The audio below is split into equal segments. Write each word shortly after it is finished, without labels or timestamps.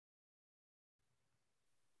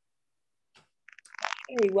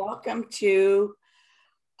Hey, welcome to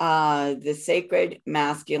the Sacred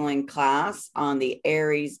Masculine class on the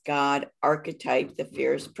Aries God archetype, the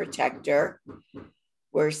Fierce Protector.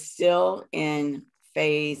 We're still in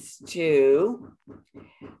phase 2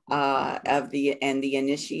 of the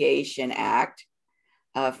Initiation Act,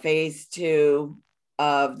 phase 2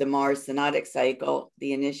 of the Mars Synodic cycle,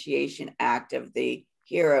 the Initiation Act of the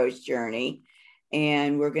Hero's Journey.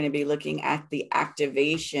 And we're going to be looking at the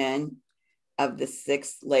activation of the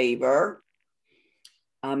 6th labor.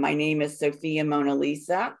 My name is Sofia Mona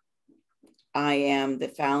Lisa. I am the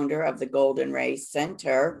founder of the Golden Ray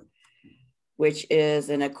Center, which is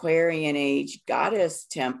an Aquarian Age goddess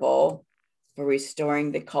temple for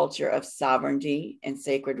restoring the culture of sovereignty and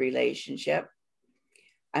sacred relationship.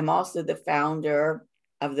 I'm also the founder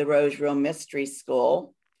of the Roseville Mystery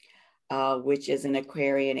School, which is an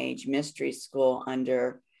Aquarian Age mystery school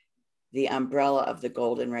under the umbrella of the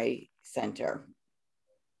Golden Ray Center.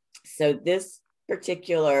 So this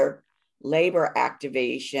particular labor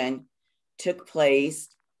activation took place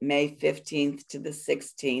May 15th to the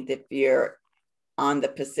 16th. If you're on the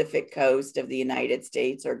Pacific coast of the United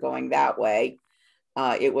States or going that way,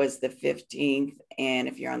 it was the 15th. And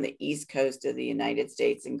if you're on the East Coast of the United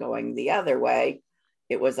States and going the other way,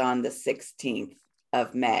 it was on the 16th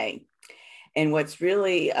of May. And what's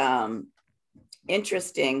really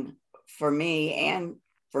interesting for me and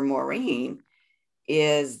for Maureen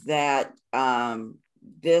is that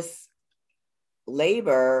this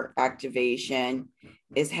labor activation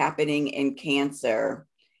is happening in Cancer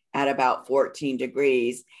at about 14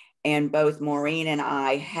 degrees. And both Maureen and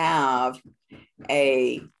I have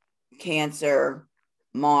a Cancer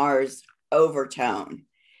Mars overtone.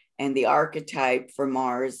 And the archetype for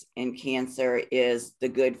Mars in Cancer is the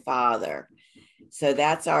good father. So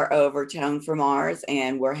that's our overtone for Mars.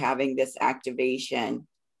 And we're having this activation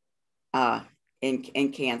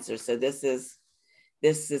in Cancer. So this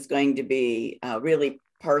is going to be really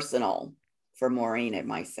personal for Maureen and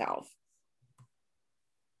myself.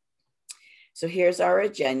 So here's our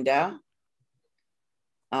agenda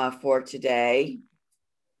for today.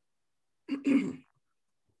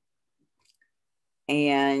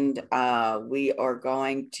 And we are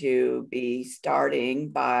going to be starting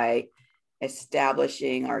by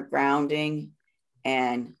establishing our grounding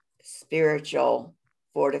and spiritual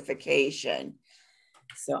fortification.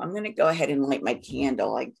 So I'm going to go ahead and light my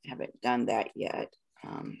candle. I haven't done that yet.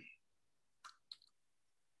 I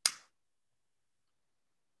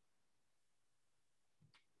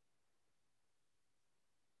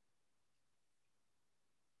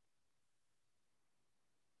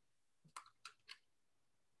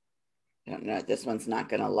don't know, this one's not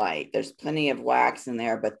going to light. There's plenty of wax in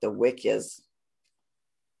there, but the wick is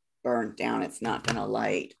burned down. It's not going to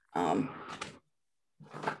light.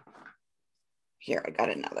 Here, I got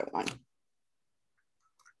another one.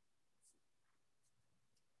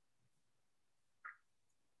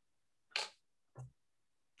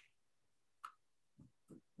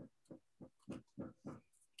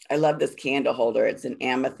 I love this candle holder. It's an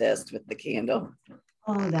amethyst with the candle.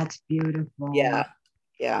 Oh, that's beautiful. Yeah,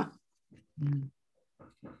 yeah. Mm.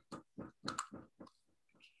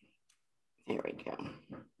 There we go.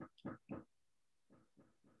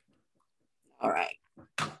 All right.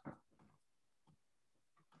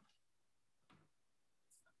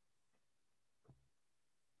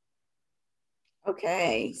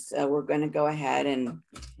 Okay, so we're going to go ahead and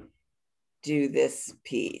do this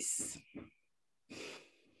piece.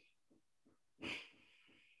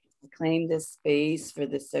 Claim this space for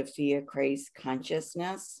the Sofia Christ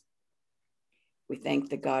consciousness. We thank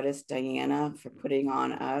the goddess Diana for putting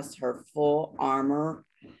on us her full armor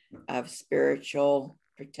of spiritual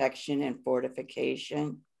protection and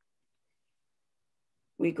fortification.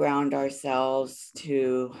 We ground ourselves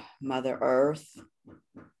to Mother Earth.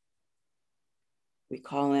 We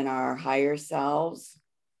call in our higher selves,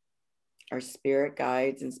 our spirit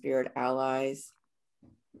guides and spirit allies,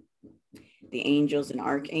 the angels and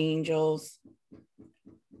archangels,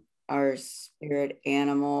 our spirit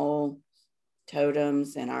animal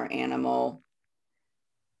totems, and our animal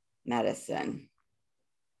medicine.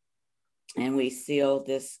 And we seal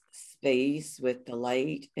this space with the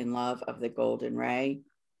light and love of the golden ray.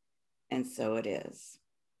 And so it is.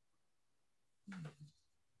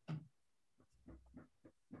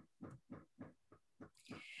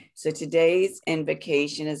 So today's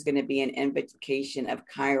invocation is going to be an invocation of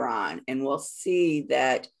Chiron. And we'll see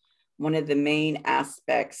that one of the main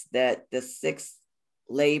aspects that the 6th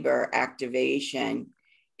labor activation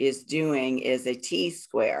is doing is a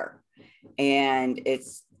T-square. And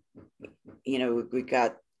it's, you know, we've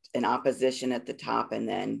got an opposition at the top and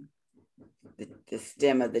then the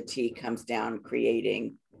stem of the T comes down,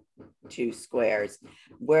 creating two squares.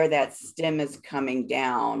 Where that stem is coming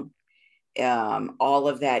down, all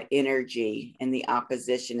of that energy and the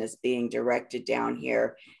opposition is being directed down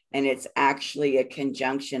here. And it's actually a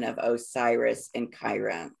conjunction of Osiris and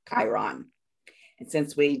Chiron. And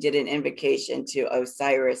since we did an invocation to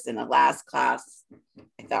Osiris in the last class,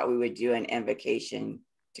 I thought we would do an invocation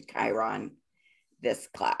to Chiron this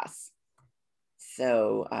class.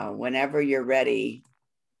 So whenever you're ready,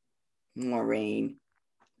 Maureen,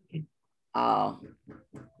 I'll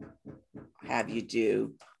have you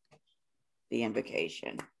do the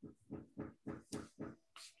invocation.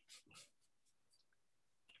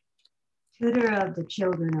 Tutor of the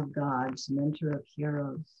children of gods, mentor of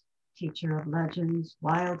heroes, teacher of legends,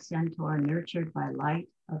 wild centaur nurtured by light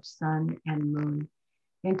of sun and moon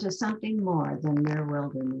into something more than mere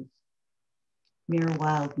wilderness, mere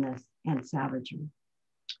wildness and savagery.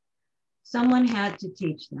 Someone had to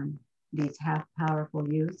teach them, these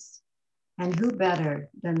half-powerful youths, and who better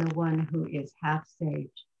than the one who is half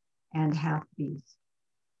sage and half beast?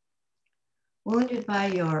 Wounded by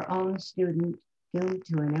your own student, doomed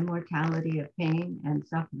to an immortality of pain and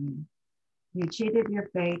suffering, you cheated your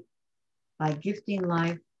fate by gifting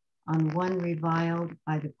life on one reviled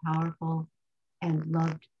by the powerful and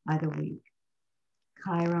loved by the weak.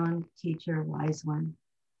 Chiron, teacher, wise one,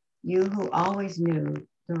 you who always knew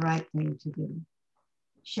the right thing to do,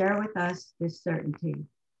 share with us this certainty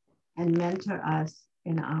and mentor us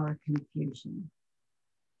in our confusion.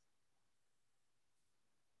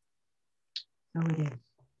 So it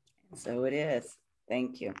is. So it is.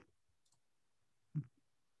 Thank you.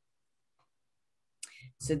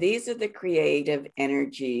 So these are the creative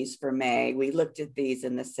energies for May. We looked at these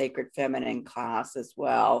in the Sacred Feminine class as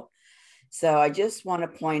well. So I just want to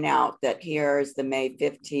point out that here is the May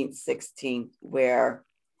 15th, 16th, where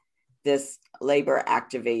this labor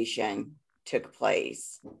activation took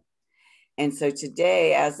place. And so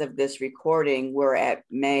today, as of this recording, we're at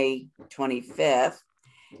May 25th,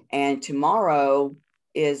 and tomorrow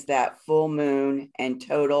is that full moon and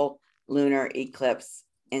total lunar eclipse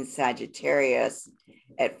in Sagittarius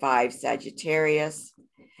at 5 Sagittarius.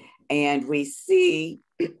 And we see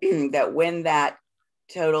that when that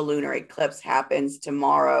total lunar eclipse happens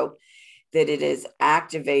tomorrow, that it is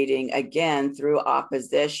activating again through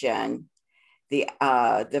opposition the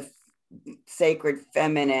sacred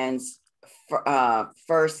feminine's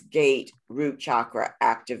first gate root chakra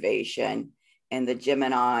activation and the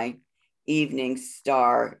Gemini evening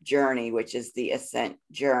star journey, which is the ascent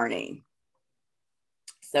journey.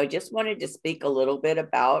 So just wanted to speak a little bit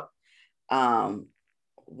about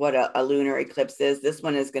what a lunar eclipse is. This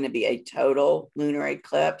one is going to be a total lunar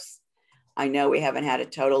eclipse. I know we haven't had a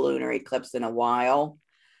total lunar eclipse in a while,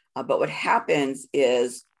 but what happens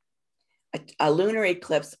is a lunar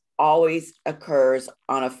eclipse always occurs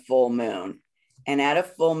on a full moon. And at a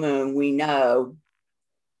full moon, we know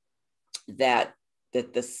that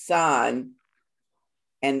the sun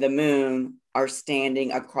and the moon are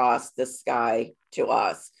standing across the sky to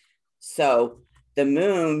us. So the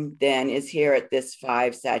moon then is here at this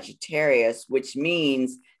 5 Sagittarius, which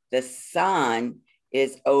means the sun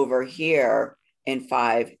is over here in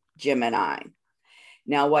 5 Gemini.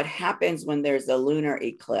 Now, what happens when there's a lunar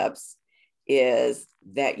eclipse is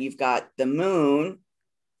that you've got the moon,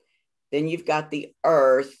 then you've got the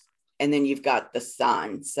earth, and then you've got the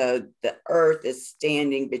sun. So the earth is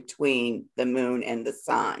standing between the moon and the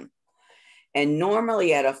sun. And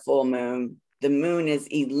normally at a full moon, the moon is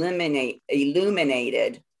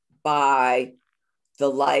illuminated by the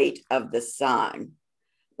light of the sun.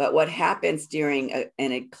 But what happens during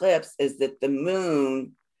an eclipse is that the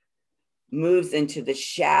moon moves into the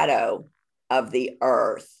shadow of the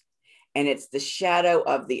earth. And it's the shadow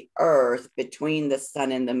of the earth between the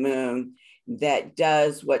sun and the moon that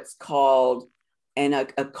does what's called an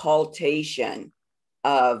occultation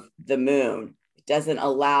of the moon. It doesn't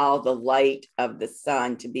allow the light of the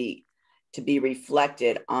sun to be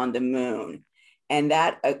reflected on the moon. And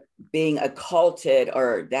that being occulted,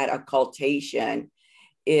 or that occultation,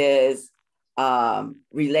 is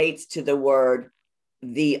relates to the word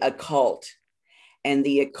the occult. And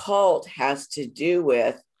the occult has to do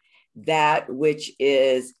with that which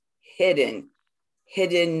is hidden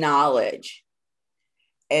knowledge.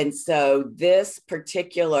 And so this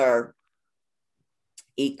particular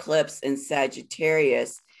eclipse in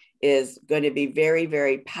Sagittarius is going to be very,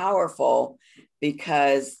 very powerful,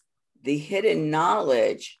 because the hidden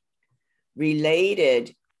knowledge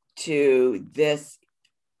related to this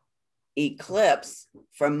eclipse,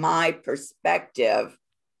 from my perspective,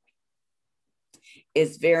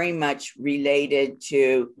 is very much related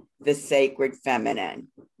to the sacred feminine.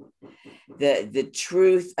 The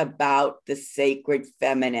truth about the sacred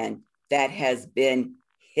feminine that has been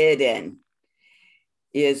hidden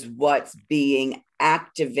is what's being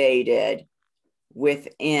activated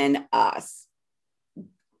within us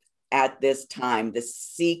at this time. The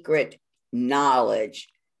secret knowledge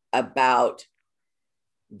about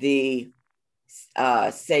the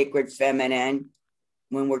sacred feminine,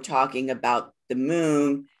 when we're talking about the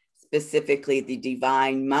moon, specifically the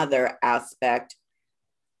divine mother aspect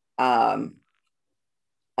of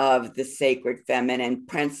the sacred feminine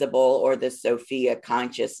principle, or the Sofia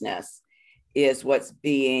consciousness, is what's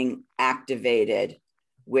being activated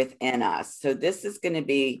within us. So this is going to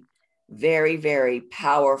be very, very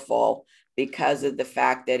powerful because of the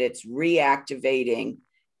fact that it's reactivating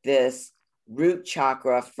this root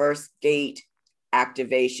chakra, first gate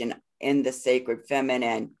activation in the sacred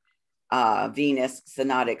feminine Venus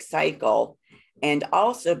Synodic cycle. And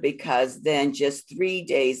also because then just 3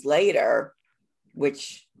 days later,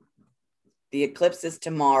 which the eclipse is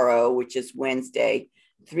tomorrow, which is Wednesday,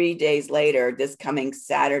 3 days later, this coming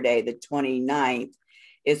Saturday, the 29th,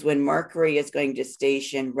 is when Mercury is going to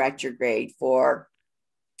station retrograde for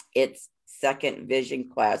its second vision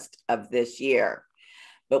quest of this year.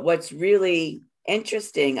 But what's really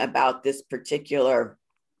interesting about this particular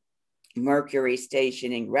Mercury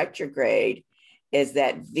stationing retrograde is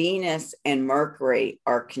that Venus and Mercury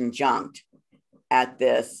are conjunct at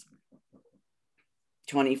this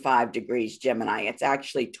 25 degrees Gemini. It's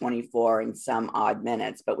actually 24 and some odd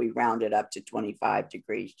minutes, but we round it up to 25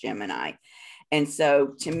 degrees Gemini. And so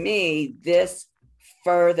to me, this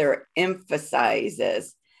further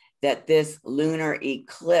emphasizes that this lunar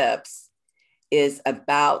eclipse is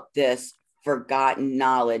about this forgotten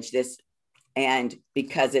knowledge, and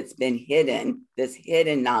because it's been hidden, this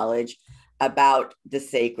hidden knowledge about the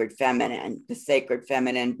sacred feminine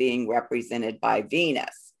being represented by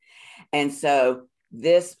Venus. And so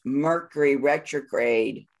this Mercury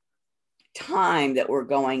retrograde time that we're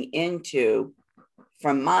going into,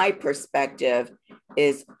 from my perspective,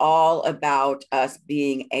 is all about us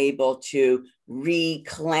being able to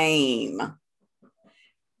reclaim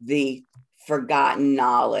the forgotten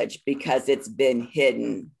knowledge because it's been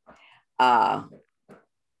hidden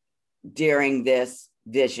during this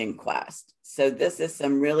vision quest. So this is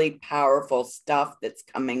some really powerful stuff that's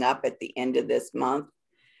coming up at the end of this month.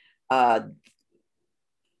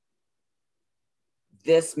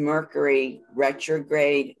 This Mercury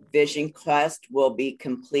retrograde vision quest will be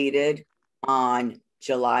completed on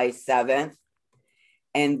July 7th.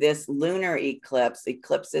 And this lunar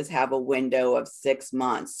eclipses have a window of 6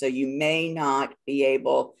 months. So you may not be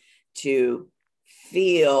able to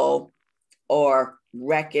feel or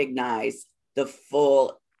recognize the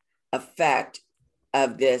full effect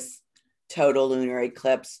of this total lunar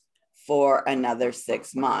eclipse for another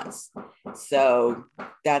 6 months. So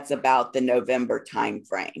that's about the November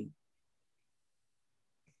timeframe.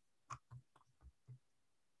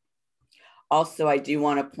 Also, I do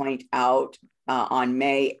want to point out on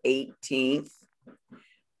May 18th,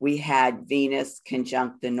 we had Venus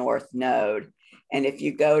conjunct the North Node. And if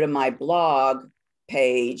you go to my blog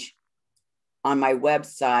page on my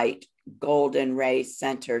website,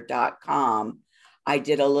 goldenraycenter.com, I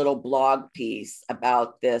did a little blog piece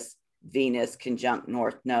about this Venus conjunct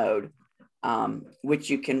North Node, which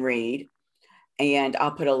you can read. And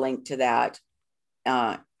I'll put a link to that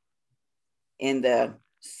in the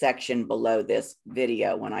section below this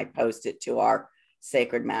video when I post it to our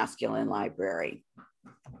Sacred Masculine library.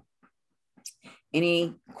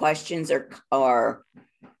 Any questions or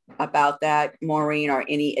about that, Maureen, or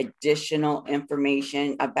any additional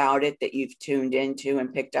information about it that you've tuned into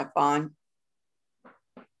and picked up on?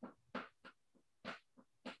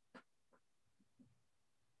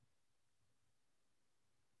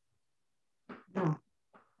 No.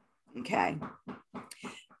 Okay.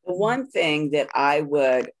 The one thing that I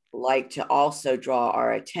would like to also draw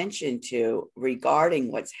our attention to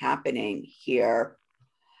regarding what's happening here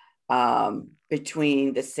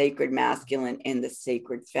between the sacred masculine and the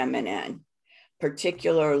sacred feminine,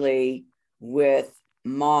 particularly with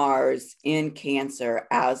Mars in Cancer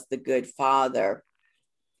as the good father.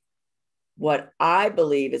 What I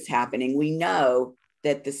believe is happening, we know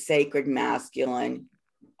that the sacred masculine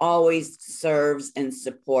always serves and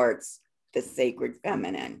supports the sacred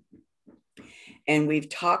feminine. And we've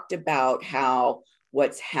talked about how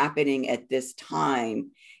what's happening at this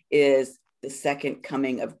time is the second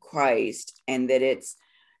coming of Christ, and that it's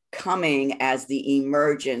coming as the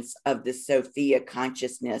emergence of the Sofia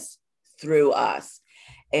consciousness through us.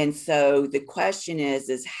 And so the question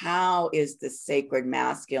is how is the sacred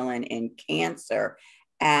masculine in Cancer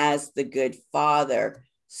as the good father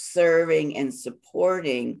serving and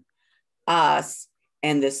supporting us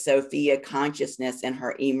and the Sofia consciousness and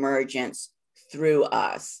her emergence through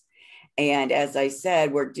us? And as I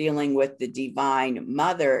said, we're dealing with the divine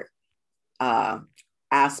mother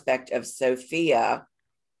aspect of Sofia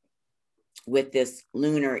with this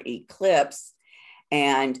lunar eclipse.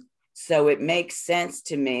 And so it makes sense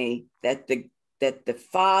to me that the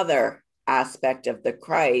father aspect of the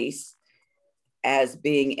Christ, as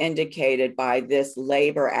being indicated by this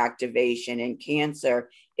labor activation in Cancer,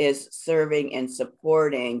 is serving and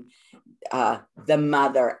supporting the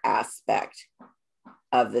mother aspect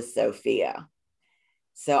of the Sofia.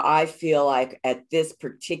 So I feel like at this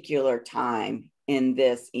particular time in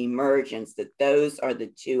this emergence, that those are the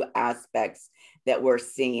two aspects that we're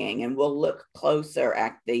seeing. And we'll look closer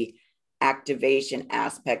at the activation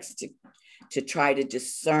aspects to try to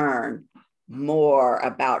discern more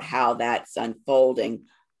about how that's unfolding,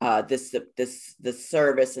 the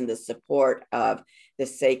service and the support of the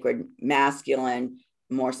sacred masculine,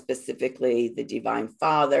 more specifically the divine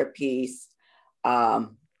father piece,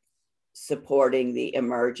 supporting the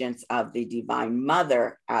emergence of the divine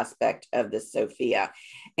mother aspect of the Sofia.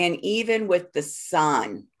 And even with the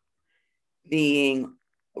sun being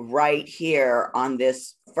right here on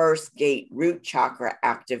this first gate root chakra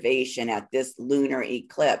activation at this lunar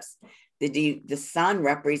eclipse, the sun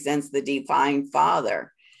represents the divine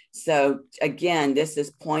father. So again, this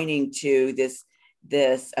is pointing to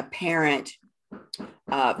this apparent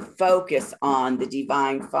focus on the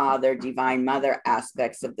divine father, divine mother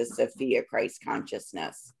aspects of the Sophia Christ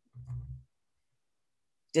consciousness.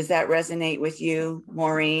 Does that resonate with you,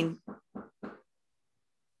 Maureen?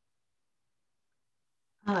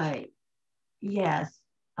 Yes.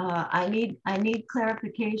 I need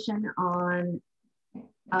clarification on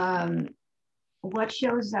what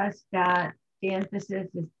shows us that the emphasis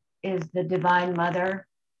is the divine mother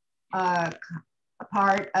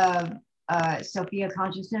part of Sophia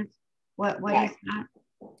consciousness. What is that?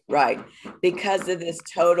 Right. Because of this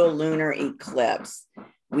total lunar eclipse,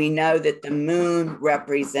 we know that the moon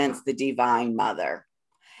represents the divine mother.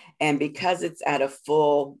 And because it's at a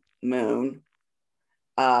full moon,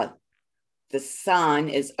 the sun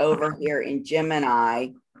is over here in Gemini,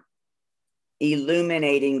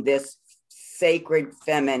 illuminating this sacred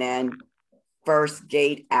feminine first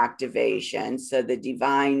gate activation. So the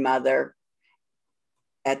divine mother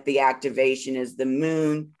at the activation is the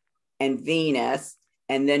moon and Venus.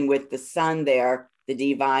 And then with the sun there, the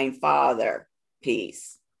divine father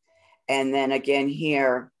piece. And then again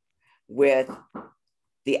here with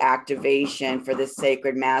the activation for the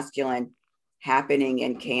sacred masculine happening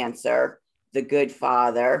in Cancer, the good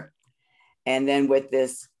father. And then with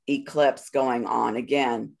this eclipse going on,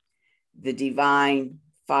 again, the divine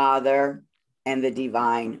father and the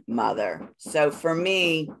divine mother. So for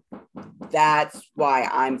me, that's why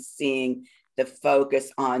I'm seeing the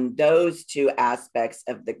focus on those two aspects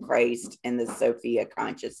of the Christ and the Sophia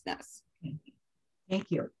consciousness.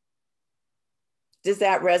 Thank you. Does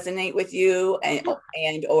that resonate with you?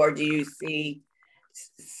 And or do you see,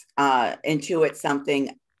 intuit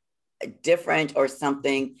something different or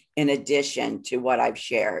something in addition to what I've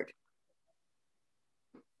shared?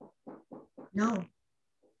 No,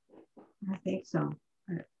 I think so.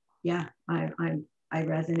 Yeah, I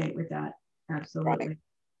resonate with that. Absolutely.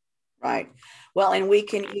 Right. Well, and we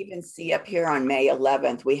can even see up here on May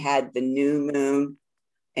 11th, we had the new moon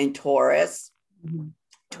in Taurus. Mm-hmm.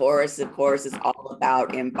 Taurus, of course, is all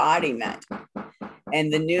about embodiment.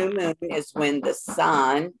 And the new moon is when the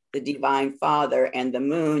sun, the divine father, and the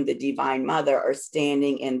moon, the divine mother, are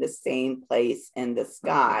standing in the same place in the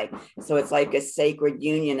sky. So it's like a sacred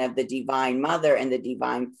union of the divine mother and the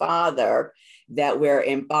divine father that we're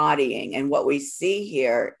embodying. And what we see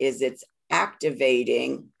here is it's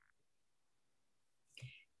activating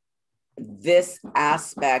this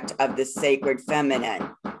aspect of the sacred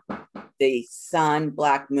feminine, the sun,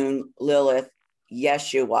 black moon, Lilith,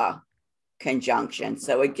 Yeshua conjunction.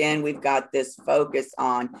 So again, we've got this focus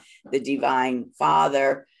on the divine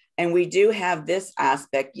father, and we do have this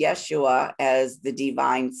aspect, Yeshua, as the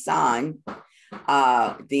divine son,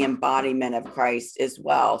 the embodiment of Christ as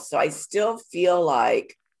well. So I still feel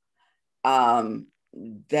like that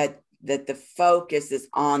the focus is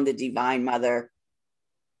on the divine mother,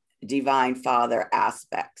 divine father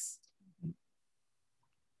aspects.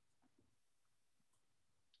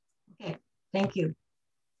 Okay, thank you.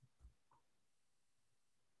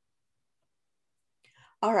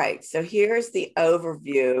 All right, so here's the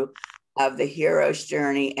overview of the hero's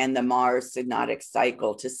journey and the Mars synodic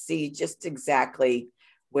cycle to see just exactly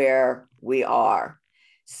where we are.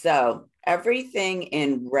 So everything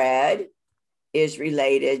in red is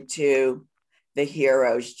related to the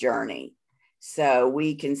hero's journey. So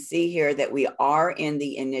we can see here that we are in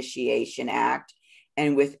the initiation act,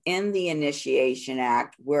 and within the initiation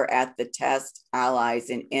act, we're at the test allies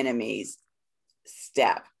and enemies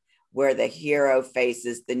step, where the hero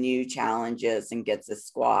faces the new challenges and gets a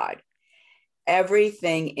squad.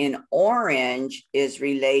 Everything in orange is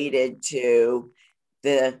related to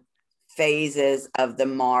the phases of the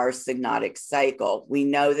Mars synodic cycle. We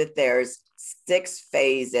know that there's 6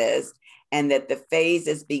 phases, and that the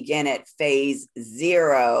phases begin at phase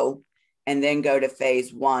 0 and then go to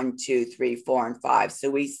phase 1, 2, 3, 4, and 5. So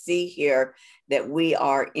we see here that we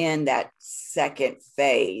are in that second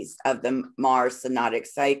phase of the Mars synodic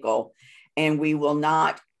cycle, and we will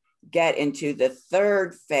not get into the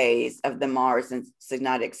third phase of the Mars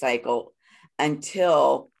synodic cycle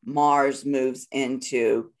until Mars moves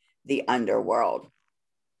into the underworld.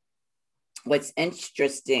 What's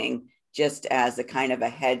interesting, just as a kind of a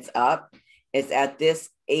heads up, is at this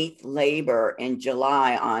 8th labor in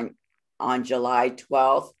July, on July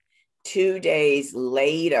 12th, 2 days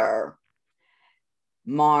later,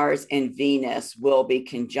 Mars and Venus will be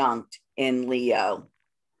conjunct in Leo.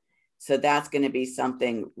 So that's going to be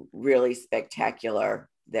something really spectacular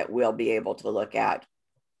that we'll be able to look at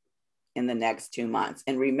in the next 2 months.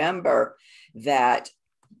 And remember that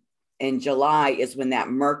in July is when that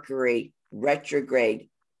Mercury retrograde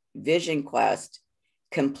vision quest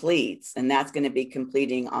completes, and that's going to be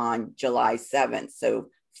completing on July 7th. So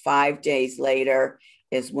 5 days later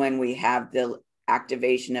is when we have the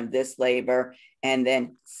activation of this labor, and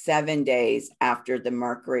then 7 days after the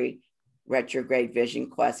Mercury retrograde vision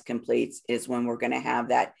quest completes is when we're going to have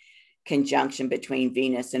that conjunction between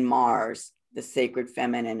Venus and Mars, the sacred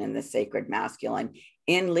feminine and the sacred masculine,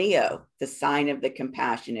 in Leo, the sign of the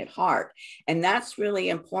compassionate heart. And that's really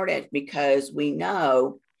important because we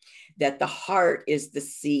know that the heart is the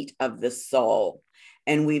seat of the soul.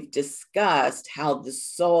 And we've discussed how the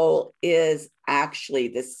soul is actually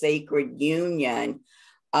the sacred union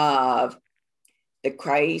of the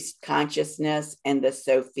Christ consciousness and the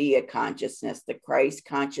Sofia consciousness, the Christ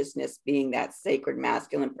consciousness being that sacred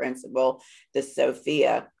masculine principle, the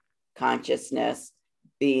Sofia consciousness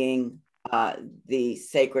being the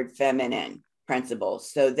sacred feminine principle.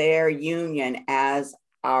 So their union as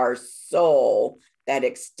our soul, that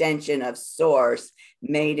extension of source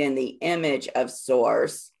made in the image of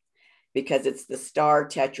source, because it's the star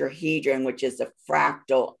tetrahedron, which is a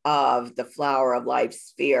fractal of the flower of life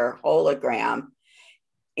sphere hologram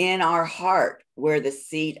in our heart, where the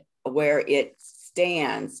seat, where it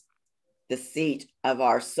stands, the seat of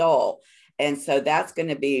our soul. And so that's going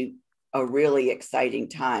to be a really exciting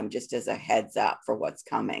time, just as a heads up for what's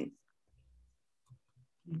coming.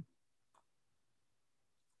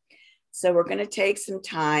 So we're going to take some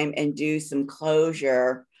time and do some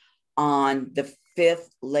closure on the 5th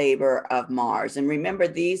labor of Mars. And remember,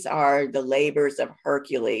 these are the labors of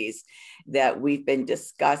Hercules that we've been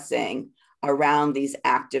discussing around these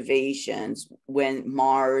activations when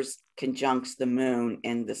Mars conjuncts the moon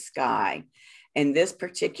in the sky. And this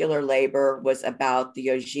particular labor was about the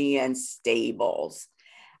Augean stables.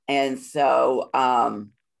 And so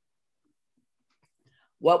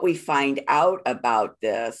what we find out about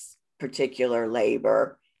this particular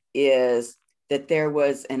labor is that there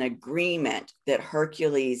was an agreement that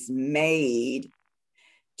Hercules made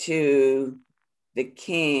to the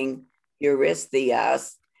king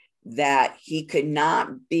Eurystheus that he could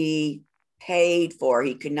not be paid for,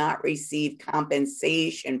 he could not receive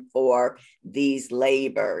compensation for these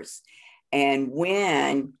labors. And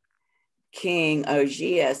when King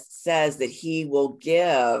Augeas says that he will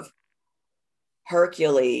give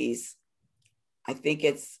Hercules, I think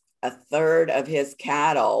it's a third of his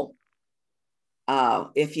cattle,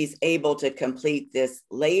 if he's able to complete this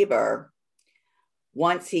labor,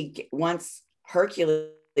 once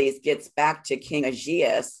Hercules gets back to King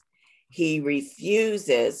Augeas, he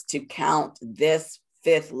refuses to count this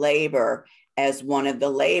 5th labor as one of the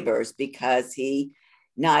labors, because he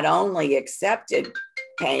not only accepted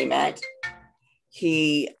payment,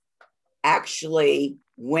 he actually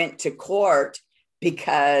went to court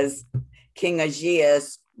because King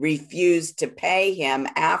Augeas refused to pay him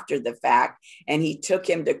after the fact, and he took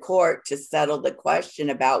him to court to settle the question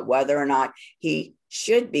about whether or not he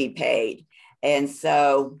should be paid. And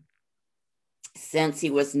so, since he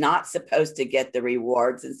was not supposed to get the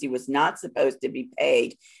reward, since he was not supposed to be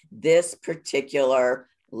paid, this particular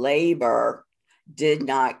labor did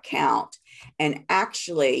not count. And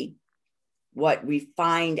actually, what we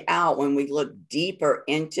find out when we look deeper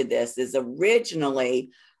into this is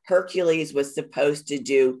originally Hercules was supposed to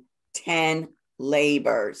do 10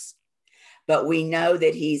 labors, but we know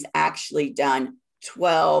that he's actually done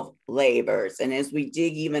 12 labors. And as we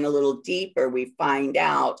dig even a little deeper, we find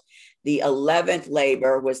out the 11th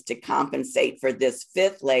labor was to compensate for this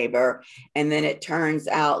 5th labor. And then it turns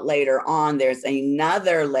out later on, there's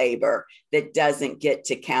another labor that doesn't get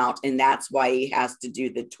to count. And that's why he has to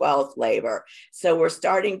do the 12th labor. So we're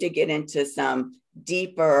starting to get into some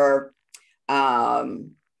deeper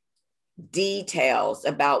details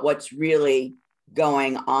about what's really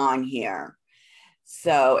going on here.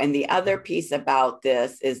 So, and the other piece about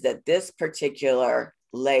this is that this particular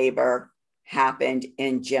labor happened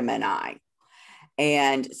in Gemini.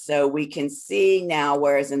 And so we can see now,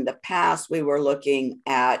 whereas in the past we were looking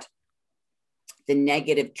at the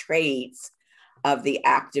negative traits of the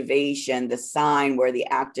activation, the sign where the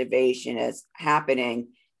activation is happening.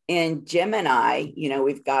 In Gemini, you know,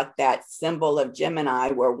 we've got that symbol of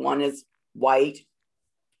Gemini where one is white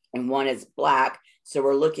and one is black. So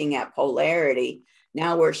we're looking at polarity.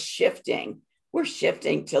 Now we're shifting. We're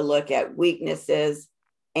shifting to look at weaknesses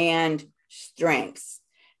and strengths,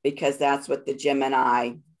 because that's what the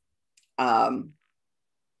Gemini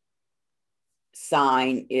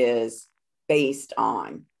sign is based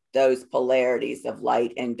on, those polarities of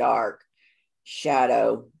light and dark,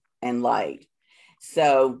 shadow and light.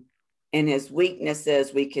 So in his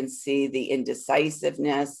weaknesses, we can see the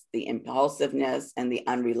indecisiveness, the impulsiveness, and the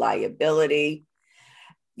unreliability.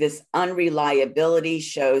 This unreliability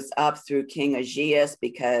shows up through King Aegeus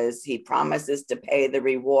because he promises to pay the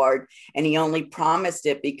reward, and he only promised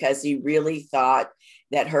it because he really thought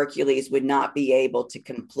that Hercules would not be able to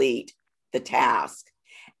complete the task.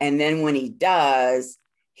 And then when he does,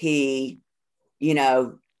 he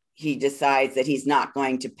decides that he's not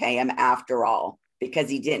going to pay him after all, because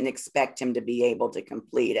he didn't expect him to be able to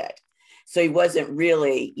complete it. So he wasn't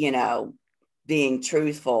really, being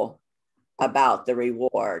truthful about the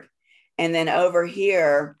reward. And then over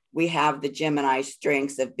here, we have the Gemini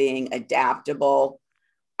strengths of being adaptable,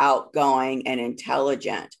 outgoing, and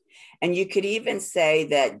intelligent. And you could even say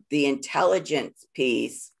that the intelligence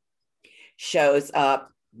piece shows up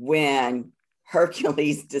when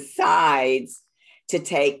Hercules decides to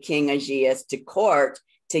take King Aegeus to court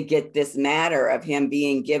to get this matter of him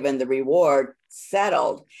being given the reward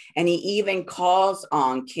settled. And he even calls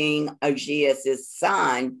on King Aegeus's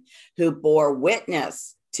son, who bore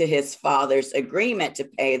witness to his father's agreement to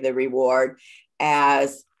pay the reward,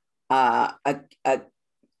 as a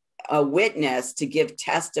witness to give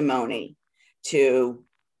testimony to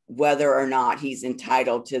whether or not he's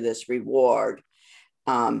entitled to this reward.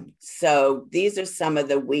 So these are some of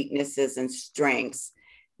the weaknesses and strengths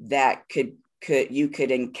that you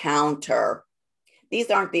could encounter. These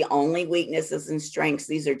aren't the only weaknesses and strengths.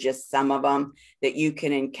 These are just some of them that you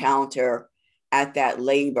can encounter at that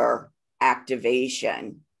labor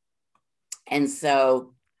activation. And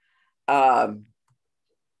so I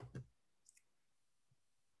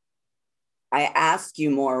ask you,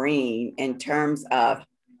 Maureen, in terms of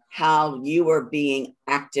how you were being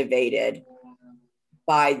activated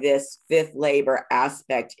by this 5th labor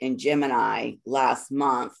aspect in Gemini last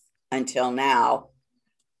month until now.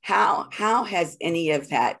 How has any of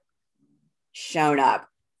that shown up?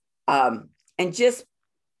 And just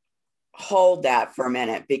hold that for a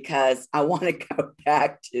minute, because I want to go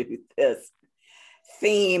back to this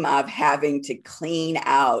theme of having to clean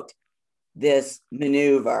out this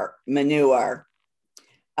manure.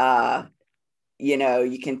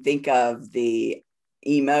 You can think of the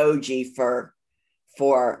emoji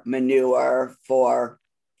for manure, for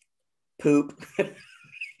poop,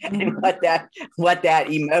 and what that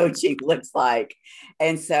emoji looks like.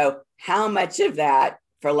 And so how much of that,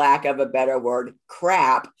 for lack of a better word,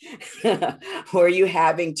 crap, were you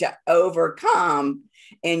having to overcome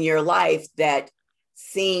in your life that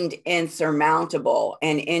seemed insurmountable?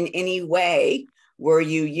 And in any way, were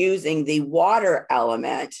you using the water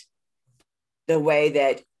element the way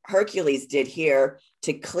that Hercules did here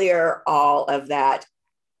to clear all of that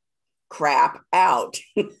crap out?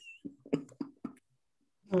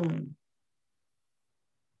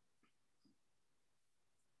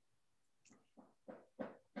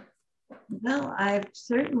 Well, I've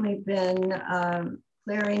certainly been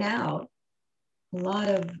clearing out a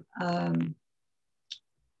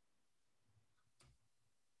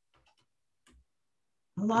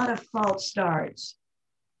lot of false starts,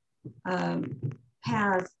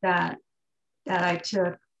 paths that I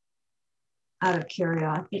took out of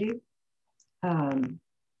curiosity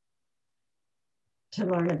to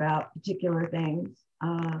learn about particular things.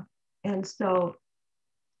 And so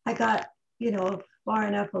I got, far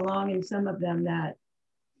enough along in some of them that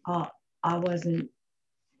I wasn't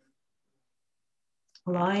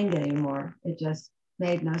aligned anymore. It just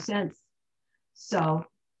made no sense. So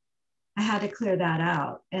I had to clear that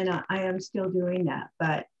out. And I am still doing that,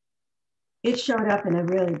 but it showed up in a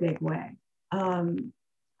really big way. A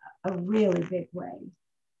really big way.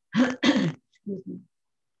 Excuse me.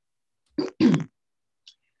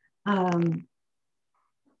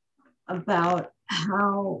 About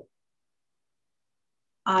how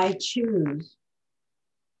I choose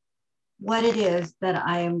what it is that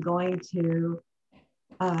I am going to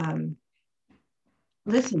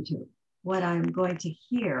listen to, what I'm going to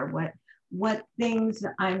hear, what things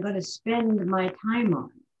I'm going to spend my time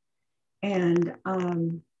on.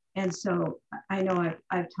 And so I know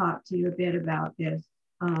I've talked to you a bit about this,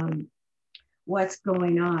 what's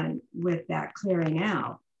going on with that clearing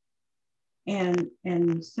out. And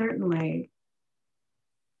certainly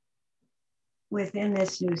within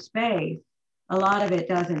this new space, a lot of it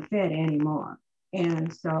doesn't fit anymore.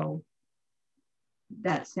 And so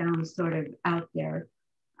that sounds sort of out there.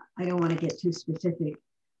 I don't want to get too specific,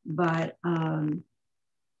 but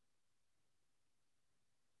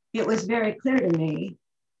it was very clear to me.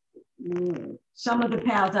 Some of the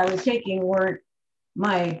paths I was taking weren't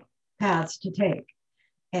my paths to take.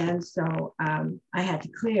 And so I had to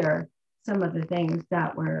clear some of the things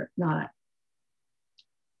that were not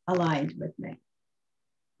aligned with me,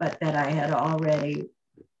 but that I had already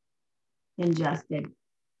ingested,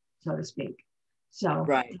 so to speak. So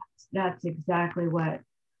right. That's exactly what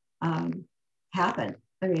happened.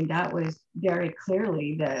 I mean, that was very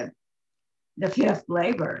clearly the fifth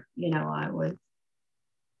labor. I was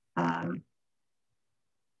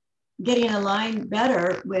getting aligned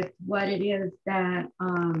better with what it is that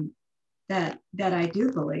that I do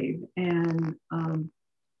believe, and I'm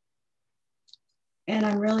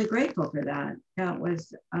really grateful for that. That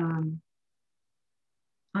was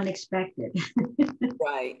unexpected.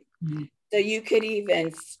 Right. So you could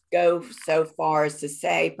even go so far as to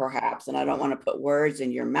say, perhaps, and I don't want to put words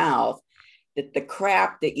in your mouth, that the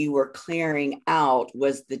crap that you were clearing out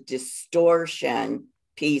was the distortion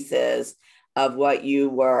pieces of what you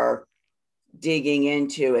were digging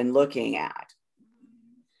into and looking at.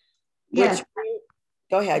 Yes.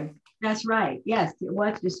 Go ahead. That's right. Yes, it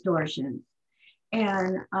was distortion.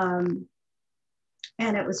 And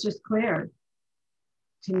it was just clear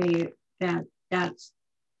to me that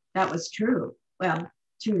that was true. Well,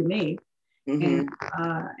 true to me. Mm-hmm.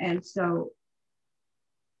 And so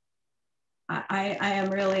I am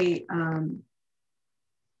really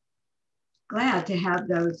glad to have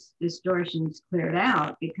those distortions cleared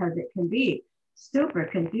out, because it can be super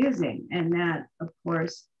confusing. And that, of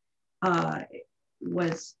course,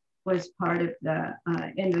 was part of the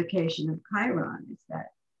invocation of Chiron, is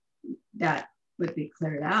that would be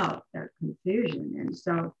cleared out, that confusion. And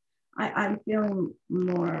so I'm feeling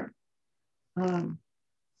more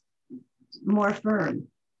firm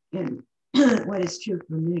in what is true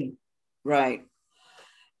for me. Right.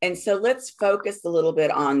 And so let's focus a little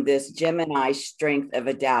bit on this Gemini strength of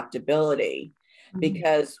adaptability,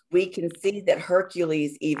 because we can see that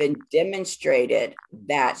Hercules even demonstrated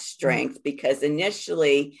that strength, because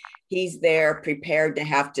initially he's there prepared to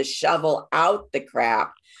have to shovel out the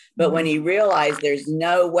crap. But when he realized there's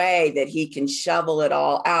no way that he can shovel it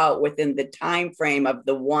all out within the time frame of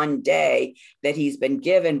the one day that he's been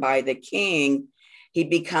given by the king, he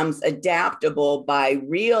becomes adaptable by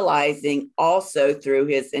realizing also through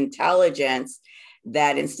his intelligence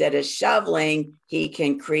that instead of shoveling, he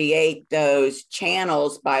can create those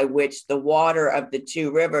channels by which the water of the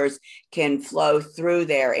two rivers can flow through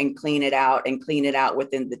there and clean it out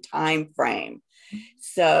within the time frame.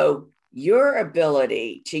 So your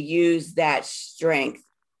ability to use that strength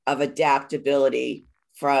of adaptability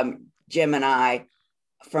from Gemini,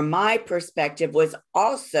 from my perspective, was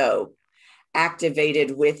also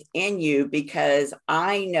activated within you, because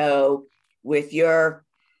I know with your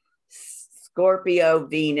Scorpio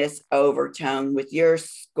Venus overtone, with your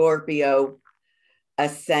Scorpio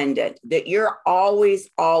ascendant, that you're always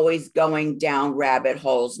going down rabbit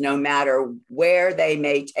holes, no matter where they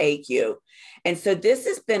may take you. And so this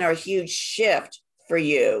has been a huge shift for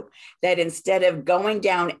you, that instead of going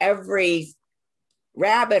down every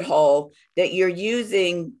rabbit hole, that you're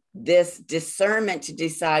using this discernment to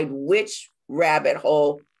decide which rabbit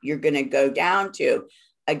hole you're going to go down to.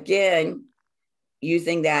 Again,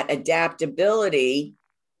 using that adaptability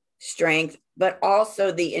strength, but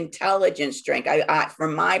also the intelligence strength.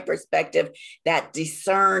 From my perspective, that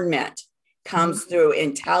discernment comes through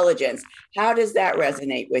intelligence. How does that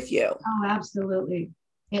resonate with you? Oh, absolutely.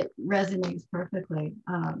 it resonates perfectly.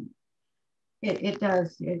 It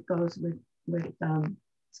does. It goes with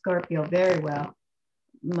Scorpio very well.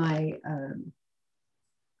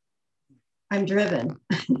 I'm driven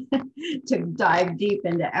to dive deep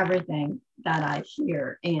into everything that I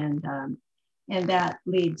hear, and that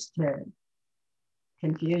leads to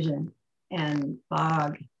confusion and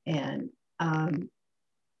fog, and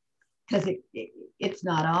because it's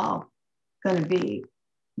not all going to be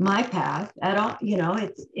my path at all. You know,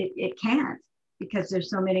 it can't, because there's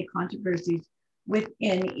so many controversies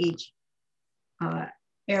within each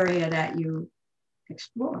area that you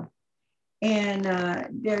explore, and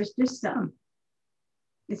there's just some.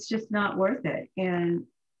 It's just not worth it, and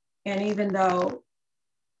even though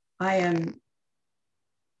I am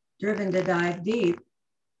driven to dive deep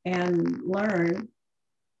and learn,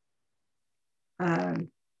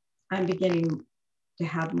 I'm beginning to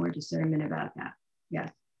have more discernment about that.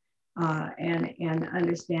 Yes. And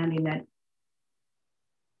understanding that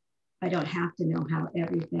I don't have to know how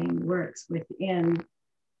everything works within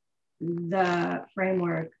the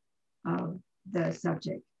framework of the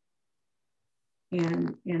subject.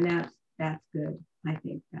 And that's good. I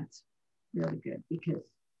think that's really good, because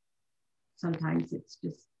sometimes it's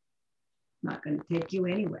just not going to take you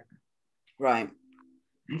anywhere. Right.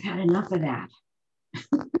 I've had enough of that.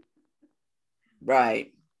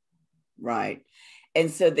 Right. Right.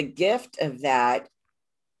 And so the gift of that,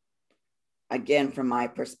 again, from my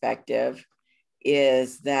perspective,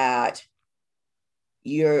 is that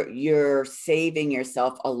you're saving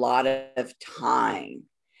yourself a lot of time,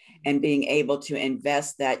 and being able to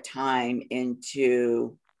invest that time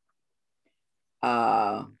into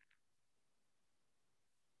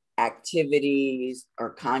activities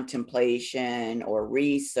or contemplation or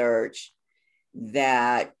research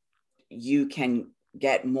that you can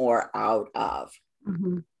get more out of.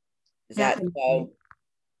 Mm-hmm. Is that so?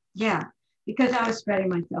 Yeah, because I was spreading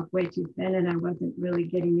myself way too thin and I wasn't really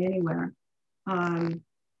getting anywhere.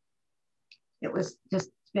 It was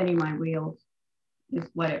just spinning my wheels is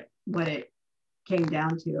what it came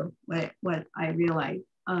down to, what I realized,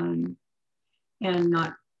 and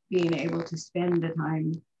not being able to spend the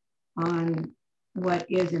time on what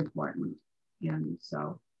is important. And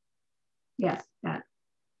so, yes, that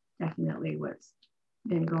definitely what's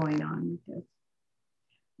been going on with this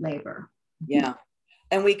labor. Yeah.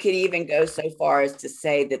 And we could even go so far as to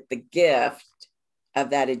say that the gift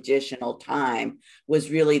of that additional time was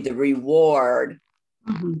really the reward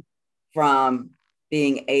Mm-hmm. from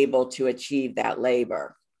being able to achieve that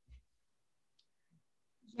labor.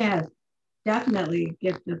 Yes, definitely a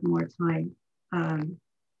gift of more time.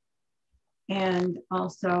 And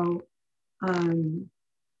also a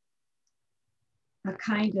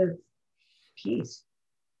kind of peace.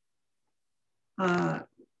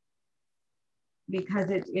 Because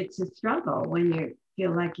it's a struggle when you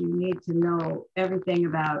feel like you need to know everything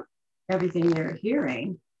about everything you're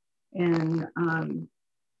hearing. And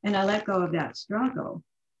I let go of that struggle.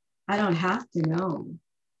 I don't have to know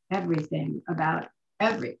everything about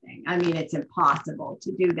everything. I mean, it's impossible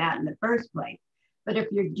to do that in the first place. But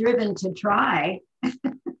if you're driven to try, it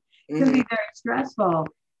can be very stressful.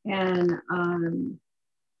 And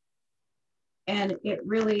it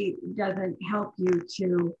really doesn't help you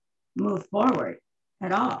to move forward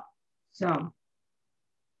at all. So,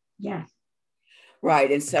 yes.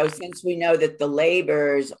 Right. And so, since we know that the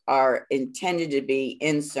labors are intended to be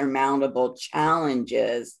insurmountable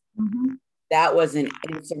challenges, Mm-hmm. that was an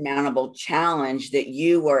insurmountable challenge that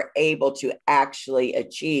you were able to actually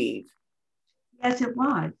achieve. Yes, it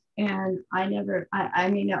was. And I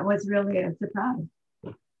mean, it was really a surprise.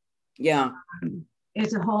 Yeah.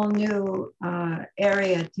 It's a whole new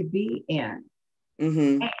area to be in.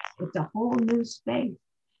 Mm-hmm. It's a whole new space.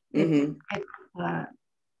 Mm-hmm. It's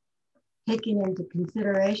taking into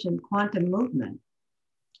consideration quantum movement.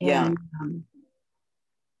 Yeah.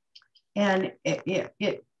 And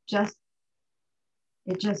it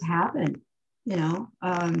just happened, you know.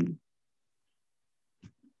 And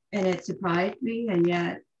it surprised me, and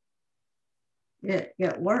yet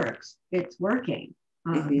it works. It's working.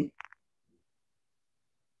 Mm-hmm.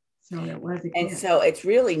 So it was a And gift. so it's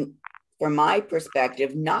really, from my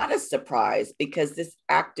perspective, not a surprise, because this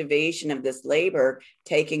activation of this labor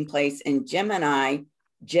taking place in Gemini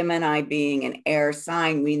being an air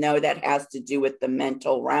sign, we know that has to do with the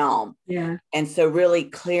mental realm. Yeah. And so really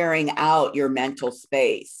clearing out your mental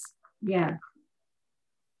space. Yeah.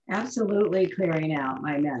 Absolutely clearing out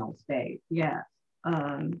my mental space. Yeah.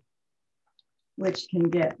 Which can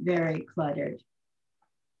get very cluttered,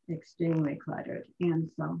 extremely cluttered. And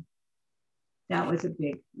so that was a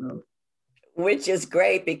big move. Which is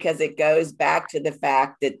great because it goes back to the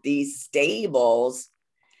fact that these stables,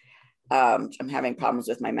 I'm having problems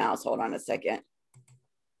with my mouse. Hold on a second.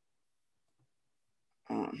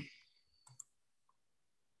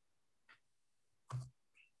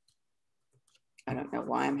 I don't know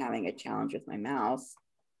why I'm having a challenge with my mouse.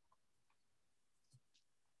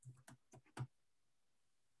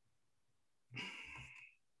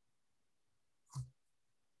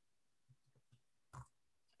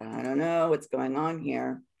 I don't know what's going on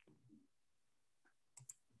here.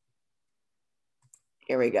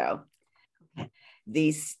 Here we go.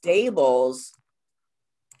 These stables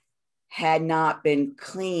had not been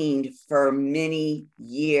cleaned for many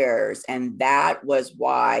years, and that was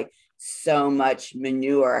why so much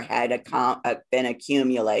manure had been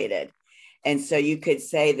accumulated. And so you could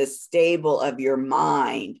say the stable of your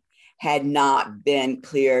mind had not been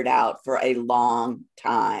cleared out for a long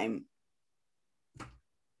time.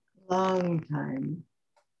 Long time.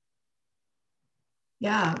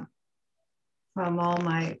 Yeah. From all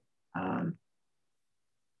my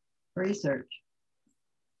research,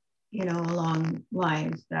 along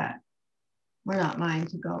lines that were not mine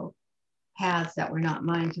to go, paths that were not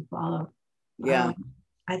mine to follow. Yeah.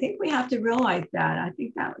 I think we have to realize that. I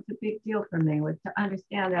think that was a big deal for me, was to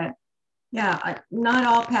understand that, not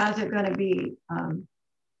all paths are going to be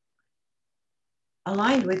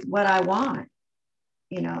aligned with what I want,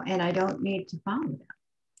 and I don't need to follow them.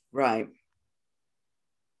 Right.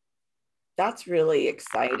 That's really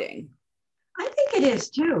exciting. I think it is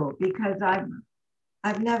too, because I've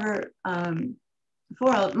never,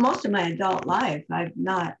 for most of my adult life, I've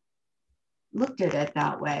not looked at it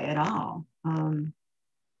that way at all.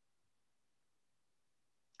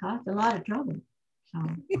 Caused a lot of trouble. So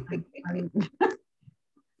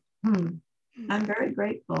I'm very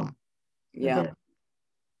grateful. Yeah.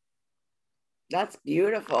 That's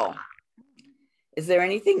beautiful. Is there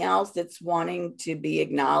anything else that's wanting to be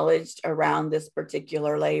acknowledged around this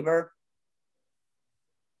particular labor?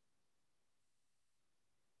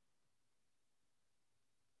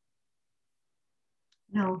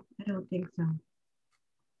 No, I don't think so.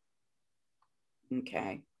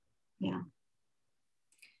 Okay. Yeah.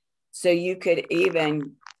 So you could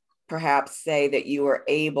even perhaps say that you were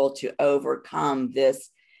able to overcome this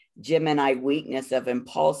Gemini weakness of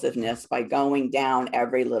impulsiveness by going down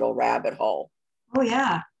every little rabbit hole. Oh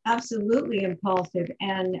yeah, absolutely impulsive,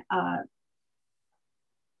 and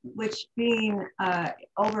which being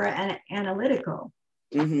over analytical,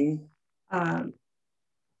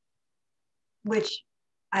 which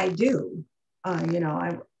I do.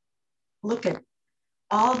 I look at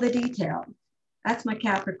all the details. That's my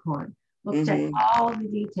Capricorn. Looks at all the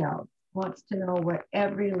details, wants to know what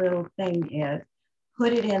every little thing is,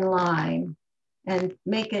 put it in line, and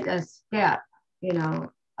make it a step, a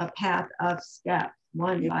path of steps,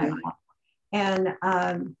 one by one. And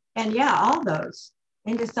yeah, all those,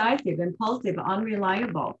 indecisive, impulsive,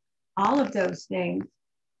 unreliable, all of those things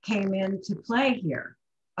came into play here.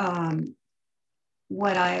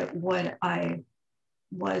 What I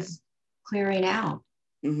was clearing out.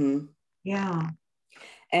 Yeah.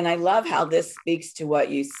 And I love how this speaks to what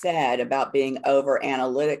you said about being over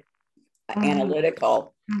analytical.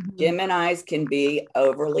 Geminis can be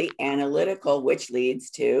overly analytical, which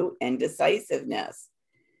leads to indecisiveness.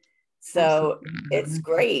 So it's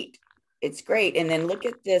great. It's great. And then look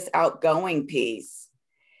at this outgoing piece.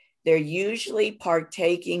 They're usually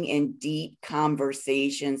partaking in deep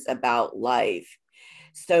conversations about life.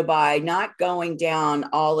 So by not going down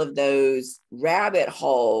all of those rabbit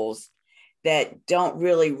holes that don't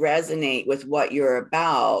really resonate with what you're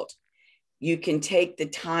about, you can take the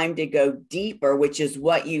time to go deeper, which is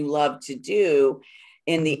what you love to do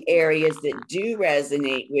in the areas that do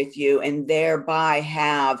resonate with you, and thereby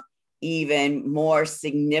have even more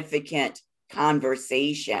significant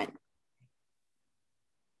conversation.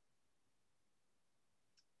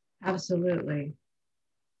 Absolutely.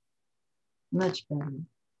 Much better.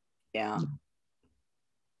 Yeah.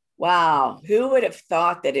 Wow. Who would have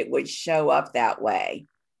thought that it would show up that way?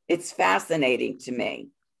 It's fascinating to me.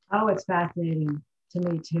 Oh, it's fascinating to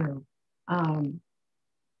me too. I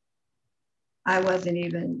wasn't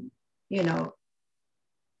even,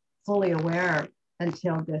 fully aware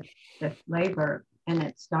until this labor, and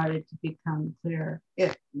it started to become clear.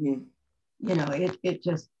 It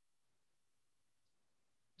just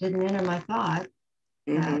didn't enter my thought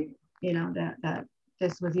that, that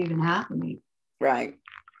this was even happening. Right.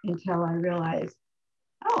 Until I realized,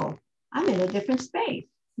 oh, I'm in a different space,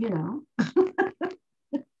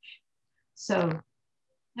 So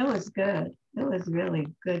it was good. It was really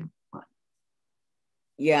good fun.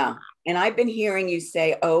 Yeah. And I've been hearing you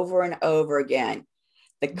say over and over again,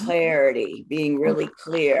 the clarity, being really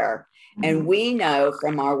clear. And we know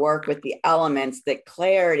from our work with the elements that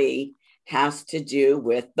clarity has to do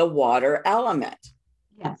with the water element.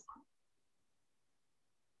 Yes.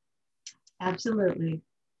 Absolutely.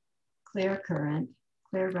 Clear current,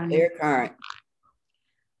 clear running. Clear current.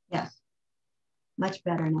 Yes. Much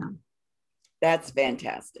better now. That's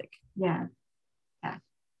fantastic. Yeah. Yeah.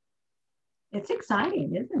 It's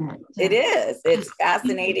exciting, isn't it? It is. It's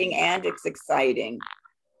fascinating and it's exciting.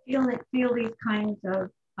 Feel these kinds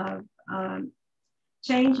of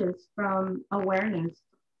changes from awareness,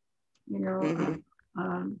 you know,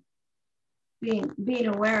 being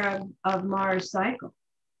aware of Mars cycle.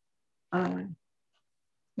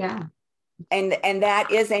 Yeah. And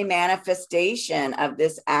that is a manifestation of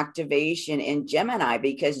this activation in Gemini,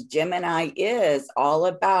 because Gemini is all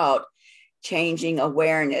about changing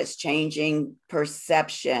awareness, changing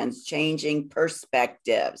perceptions, changing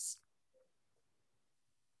perspectives.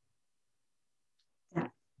 Yeah,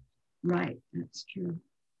 right. That's true.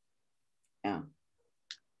 Yeah.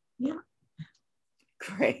 Yeah.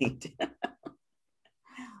 Great.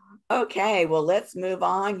 Okay, well, let's move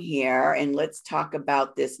on here and let's talk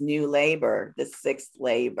about this new labor, the sixth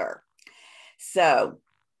labor. So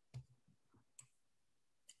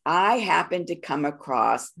I happened to come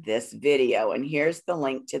across this video, and here's the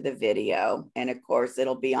link to the video. And of course,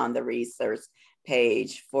 it'll be on the resource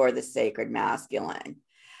page for the Sacred Masculine.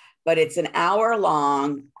 But it's an hour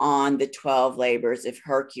long on the 12 labors of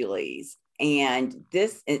Hercules. And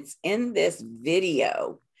it's in this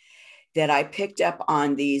video that I picked up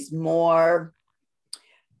on these more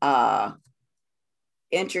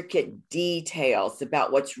intricate details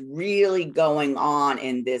about what's really going on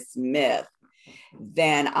in this myth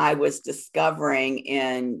than I was discovering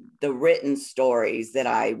in the written stories that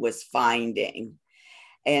I was finding.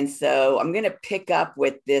 And so I'm going to pick up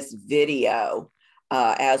with this video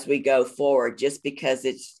as we go forward, just because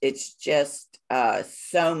it's just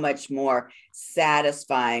so much more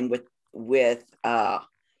satisfying with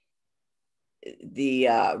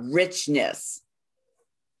the richness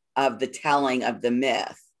of the telling of the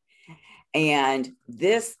myth. And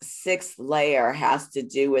this sixth layer has to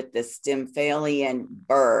do with the Stymphalian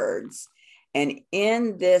birds. And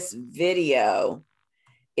in this video,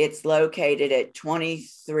 it's located at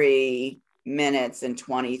 23 minutes and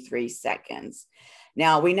 23 seconds.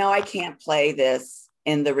 Now, we know I can't play this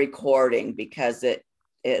in the recording because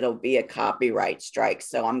it'll be a copyright strike.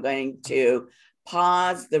 So I'm going to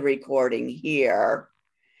pause the recording here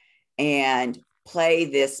and play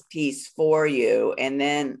this piece for you, and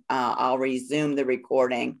then I'll resume the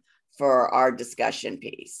recording for our discussion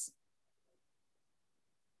piece.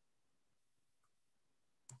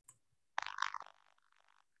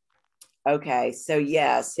 Okay, so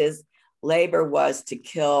yes, his labor was to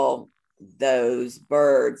kill those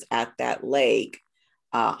birds at that lake,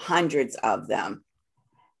 hundreds of them.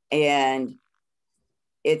 And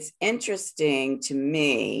it's interesting to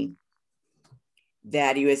me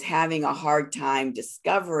that he was having a hard time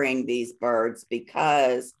discovering these birds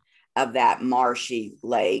because of that marshy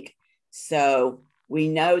lake. So we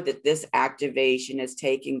know that this activation is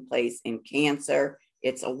taking place in Cancer.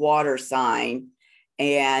 It's a water sign,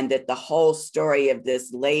 and that the whole story of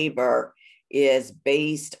this labor is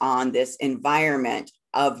based on this environment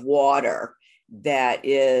of water that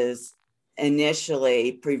is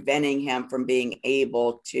initially preventing him from being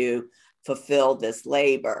able to fulfill this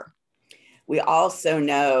labor. We also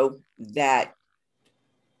know that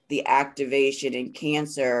the activation in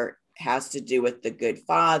Cancer has to do with the good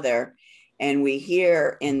father. And we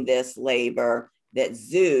hear in this labor that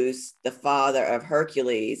Zeus, the father of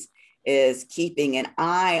Hercules, is keeping an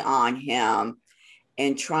eye on him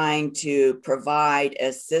and trying to provide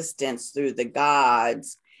assistance through the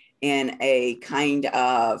gods in a kind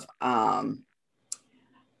of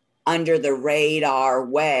under the radar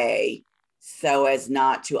way, so as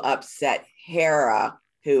not to upset Hera,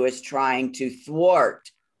 who is trying to thwart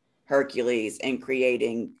Hercules in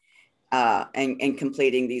creating and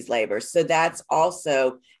completing these labors. So that's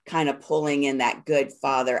also kind of pulling in that good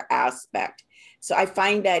father aspect. So I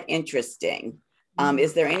find that interesting.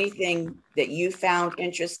 Is there anything that you found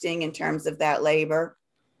interesting in terms of that labor?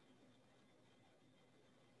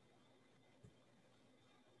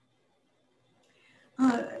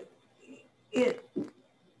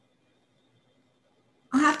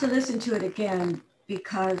 I'll have to listen to it again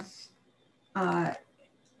because I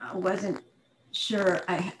wasn't sure.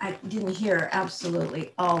 I didn't hear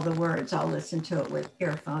absolutely all the words. I'll listen to it with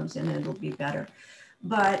earphones and it'll be better.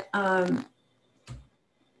 But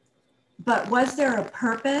was there a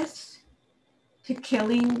purpose to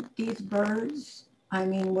killing these birds? I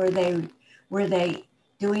mean, were they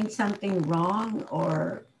doing something wrong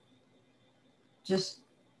or just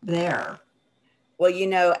there? Well, you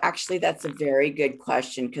know, actually, that's a very good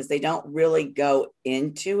question because they don't really go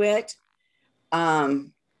into it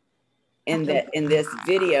in this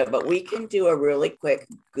video, but we can do a really quick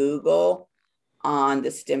Google on the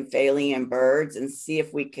Stymphalian birds and see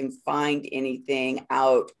if we can find anything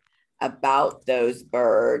out about those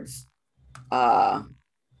birds that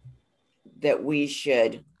we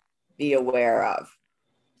should be aware of.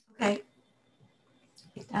 Okay,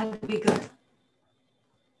 that'd be good.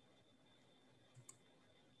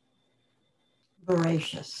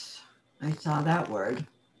 Voracious. I saw that word.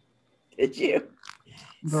 Did you?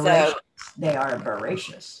 Voracious. So they are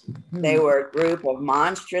voracious. they were a group of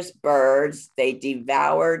monstrous birds. They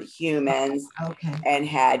devoured humans and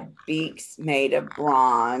had beaks made of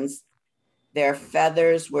bronze. Their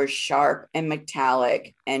feathers were sharp and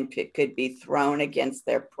metallic and could be thrown against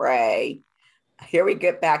their prey. Here we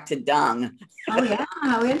get back to dung. Oh, yeah.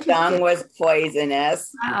 How interesting. Dung was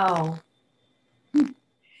poisonous. Wow.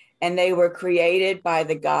 And they were created by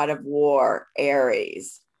the god of war,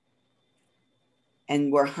 Aries,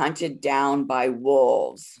 and were hunted down by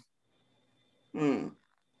wolves.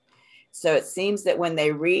 So it seems that when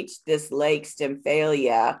they reached this lake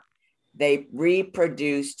Stymphalia, they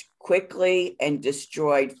reproduced quickly and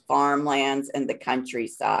destroyed farmlands and the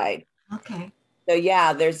countryside. Okay. So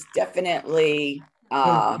yeah, there's definitely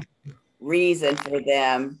reason for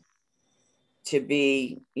them to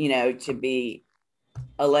be, to be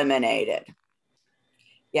eliminated.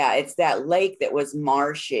 Yeah, it's that lake that was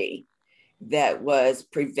marshy that was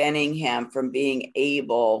preventing him from being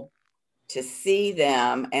able to see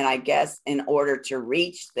them, and I guess in order to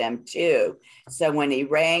reach them too. So when he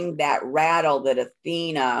rang that rattle that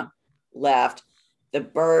Athena left, the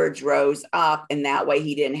birds rose up, and that way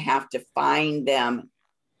he didn't have to find them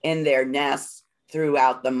in their nests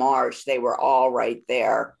throughout the marsh. They were all right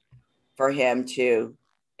there for him to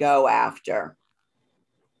go after.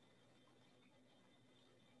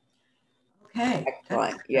 Okay.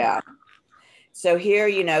 Excellent. Yeah. So here,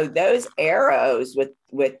 those arrows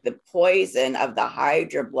with the poison of the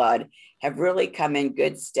Hydra blood have really come in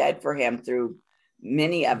good stead for him through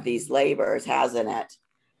many of these labors, hasn't it?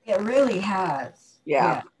 It really has.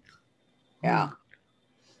 Yeah.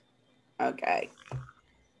 Okay.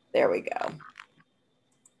 There we go.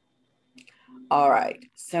 All right.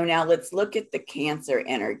 So now let's look at the Cancer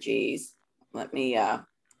energies. Let me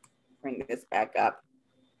bring this back up.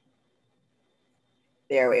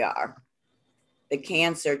 There we are. The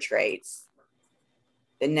Cancer traits.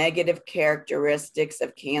 The negative characteristics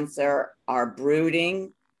of Cancer are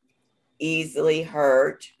brooding, easily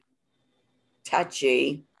hurt,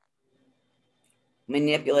 touchy,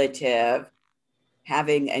 manipulative,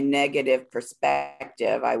 having a negative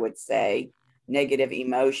perspective, I would say, negative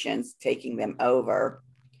emotions taking them over,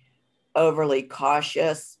 overly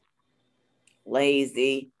cautious,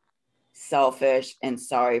 lazy, selfish, and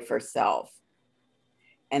sorry for self.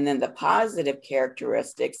 And then the positive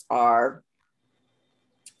characteristics are,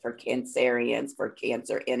 for Cancerians, for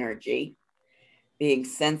Cancer energy, being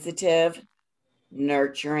sensitive,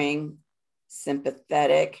 nurturing,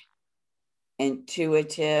 sympathetic,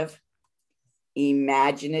 intuitive,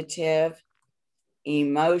 imaginative,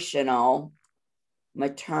 emotional,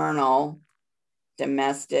 maternal,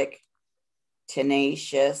 domestic,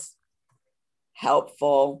 tenacious,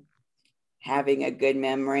 helpful, having a good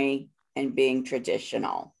memory, and being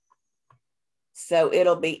traditional. So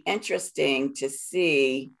it'll be interesting to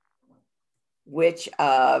see which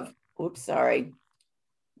of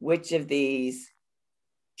these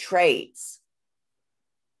traits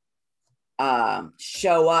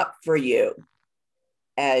show up for you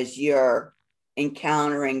as you're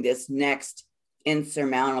encountering this next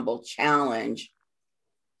insurmountable challenge,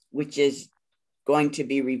 which is going to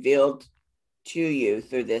be revealed to you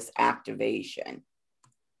through this activation.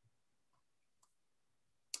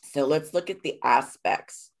 So let's look at the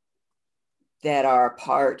aspects that are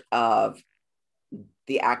part of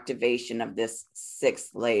the activation of this sixth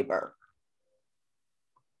labor.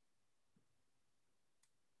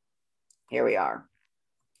 Here we are.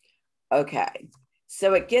 Okay,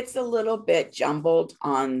 so it gets a little bit jumbled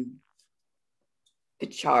on the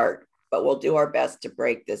chart, but we'll do our best to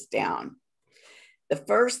break this down. The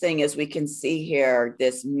first thing is we can see here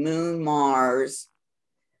this Moon Mars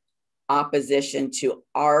opposition to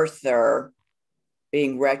Arthur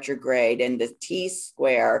being retrograde and the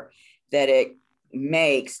T-square that it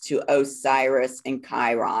makes to Osiris and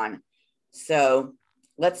Chiron. So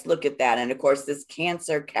let's look at that. And of course, this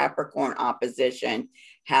Cancer Capricorn opposition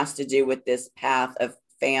has to do with this path of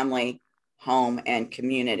family, home, and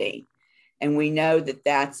community. And we know that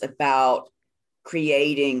that's about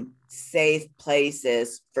creating safe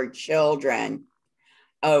places for children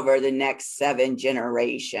over the next 7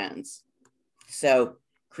 generations. So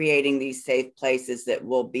creating these safe places that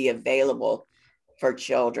will be available for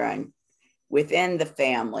children within the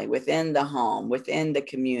family, within the home, within the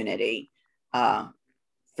community,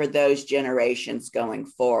 for those generations going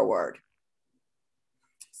forward.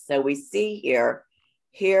 So we see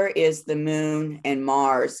here is the moon and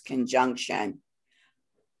Mars conjunction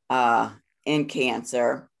in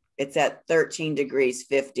Cancer. It's at 13 degrees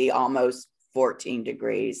 50, almost 14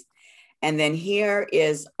 degrees. And then here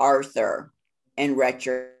is Arthur in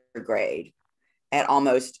retrograde at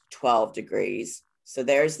almost 12 degrees. So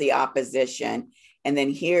there's the opposition. And then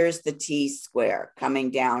here's the T-square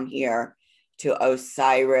coming down here to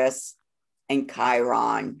Osiris and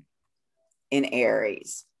Chiron in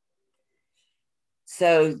Aries.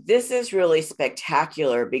 So this is really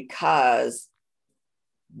spectacular because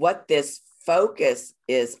what this focus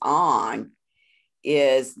is on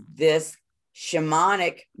is this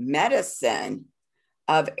shamanic medicine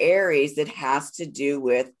of Aries that has to do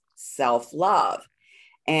with self-love.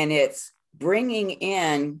 And it's bringing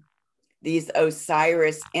in these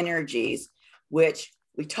Osiris energies, which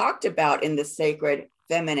we talked about in the Sacred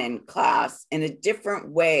Feminine class in a different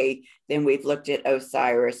way than we've looked at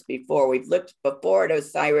Osiris before. We've looked before at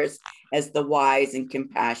Osiris as the wise and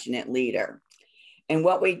compassionate leader. And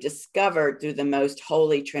what we discovered through the most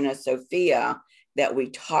holy Trina Sofia that we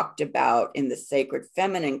talked about in the Sacred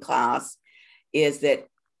Feminine class is that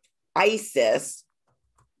Isis,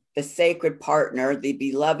 the sacred partner, the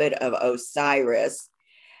beloved of Osiris,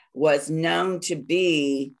 was known to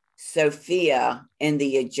be Sofia in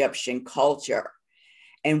the Egyptian culture.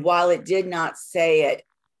 And while it did not say it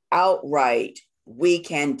outright, we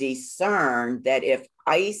can discern that if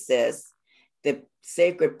Isis, the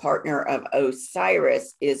sacred partner of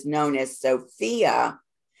Osiris, is known as Sofia,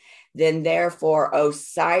 then therefore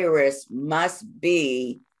Osiris must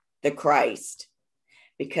be the Christ,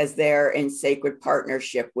 because they're in sacred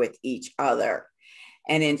partnership with each other.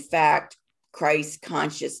 And in fact, Christ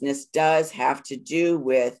consciousness does have to do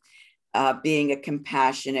with being a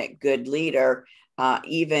compassionate, good leader,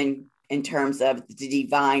 even in terms of the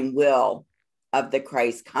divine will of the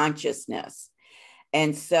Christ consciousness.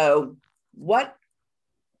 And so what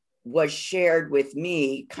was shared with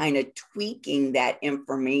me, kind of tweaking that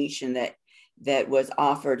information that was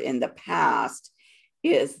offered in the past,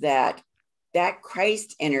 is that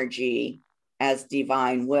Christ energy as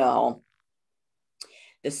divine will,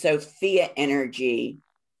 the Sophia energy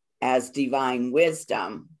as divine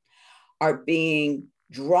wisdom, are being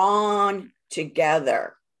drawn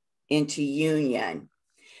together into union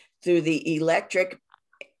through the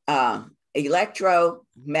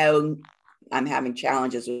I'm having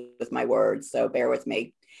challenges with my words, so bear with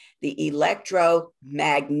me. The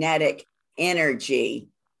electromagnetic energy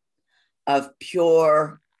of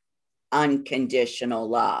pure unconditional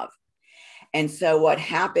love. And so what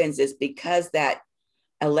happens is, because that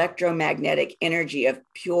electromagnetic energy of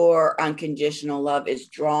pure unconditional love is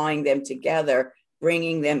drawing them together,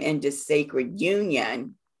 bringing them into sacred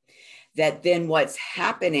union, that then what's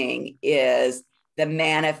happening is the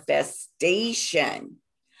manifestation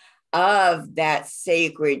of that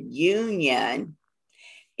sacred union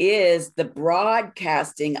is the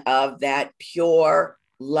broadcasting of that pure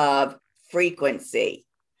love frequency.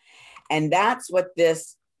 And that's what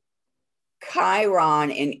this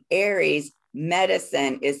Chiron in Aries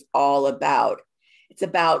medicine is all about. It's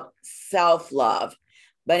about self-love,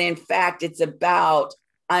 but in fact, it's about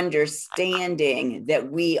understanding that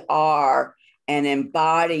we are an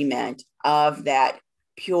embodiment of that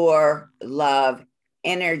pure love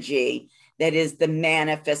energy that is the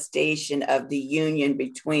manifestation of the union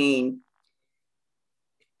between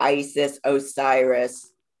Isis,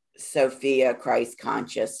 Osiris, Sophia, Christ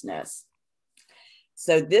consciousness.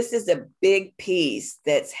 So this is a big piece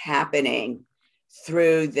that's happening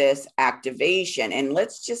through this activation. And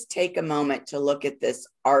let's just take a moment to look at this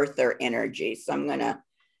Arthur energy. So I'm going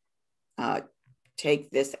to take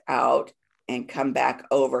this out and come back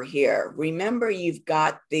over here. Remember, you've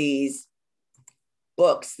got these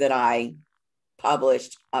books that I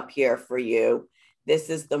published up here for you. This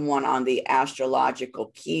is the one on the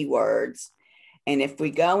astrological keywords. And if we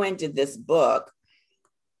go into this book,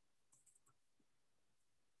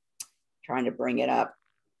 trying to bring it up,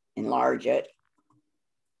 enlarge it.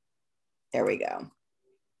 There we go.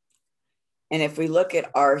 And if we look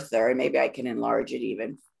at Arthur, and maybe I can enlarge it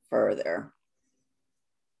even further.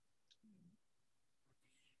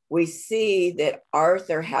 we see that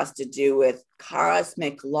Arthur has to do with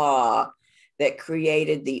cosmic law that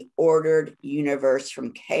created the ordered universe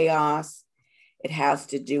from chaos. It has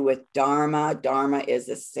to do with Dharma. Dharma is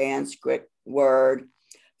a Sanskrit word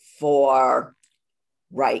for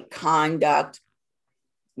right conduct,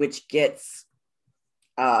 which gets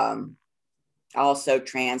also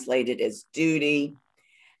translated as duty,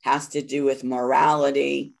 has to do with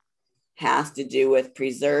morality, has to do with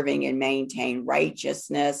preserving and maintain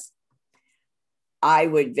righteousness. I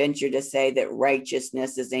would venture to say that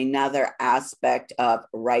righteousness is another aspect of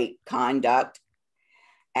right conduct,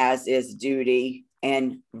 as is duty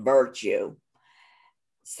and virtue.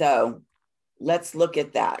 So let's look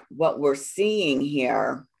at that. What we're seeing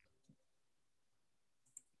here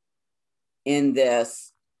in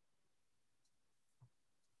this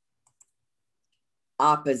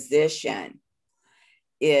opposition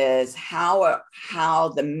is how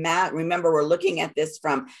remember, we're looking at this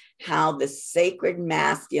from how the sacred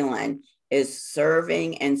masculine is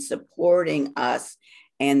serving and supporting us,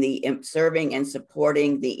 and serving and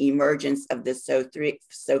supporting the emergence of the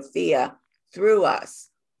Sofia through us.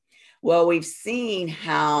 Well, we've seen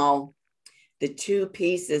how the two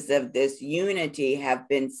pieces of this unity have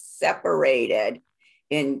been separated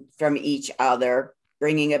from each other,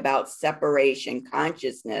 bringing about separation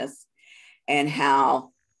consciousness, and how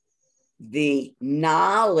the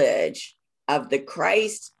knowledge of the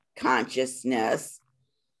Christ consciousness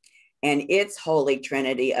and its Holy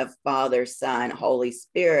Trinity of Father, Son, Holy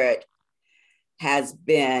Spirit has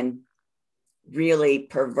been really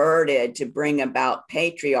perverted to bring about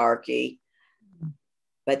patriarchy.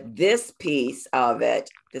 But this piece of it,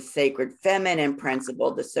 the sacred feminine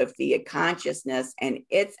principle, the Sophia consciousness, and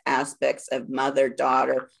its aspects of mother,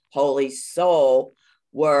 daughter, holy soul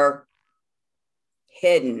were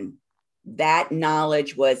hidden. That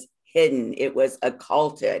knowledge was hidden. It was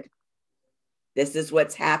occulted. This is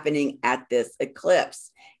what's happening at this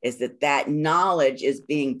eclipse, is that knowledge is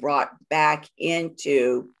being brought back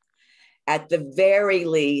into, at the very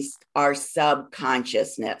least, our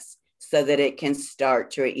subconsciousness, so that it can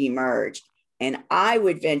start to emerge. And I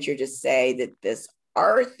would venture to say that this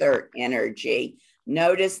Arthur energy,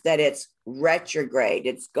 notice that it's retrograde,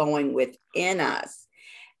 it's going within us,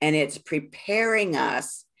 and it's preparing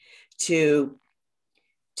us to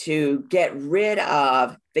get rid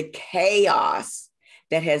of the chaos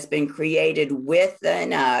that has been created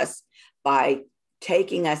within us by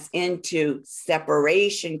taking us into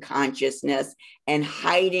separation consciousness and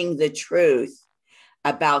hiding the truth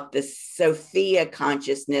about the Sophia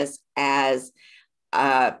consciousness as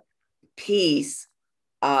a piece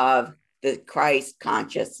of the Christ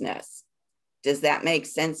consciousness. Does that make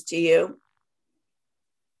sense to you?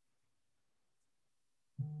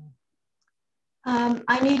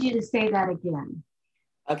 I need you to say that again.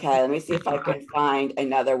 Okay, let me see if I can find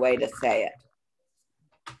another way to say it.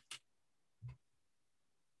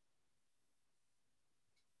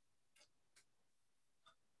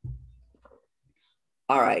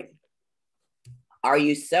 All right. Are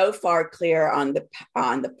you so far clear on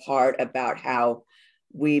the part about how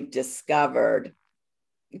we've discovered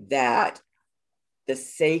that the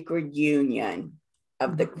sacred union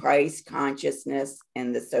of the Christ consciousness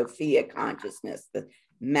and the Sophia consciousness, the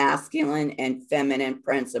masculine and feminine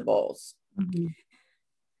principles,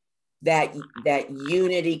 that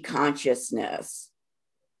unity consciousness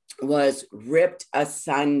was ripped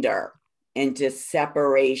asunder into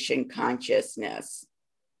separation consciousness?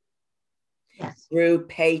 Yes. Through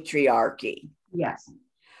patriarchy. Yes.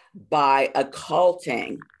 By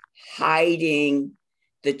occulting, hiding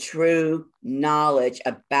the true knowledge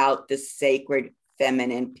about the sacred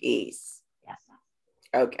feminine piece. Yes.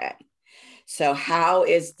 Okay. So how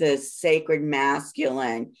is the sacred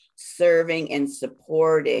masculine serving and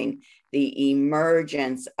supporting the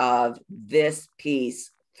emergence of this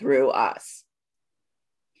piece through us?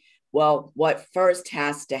 Well, what first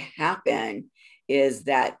has to happen is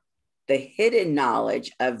that the hidden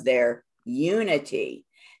knowledge of their unity,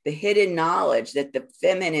 the hidden knowledge that the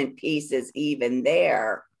feminine piece is even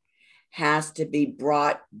there, has to be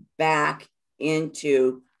brought back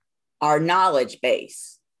into our knowledge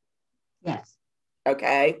base. Yes.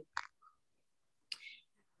 Okay.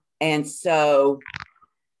 And so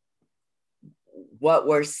what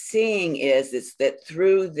we're seeing is that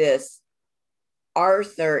through this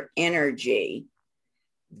Arthur energy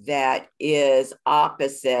that is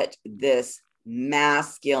opposite this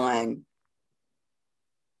masculine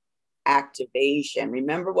activation.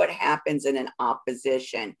 Remember what happens in an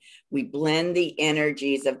opposition. We blend the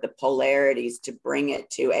energies of the polarities to bring it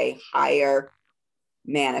to a higher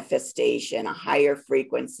manifestation, a higher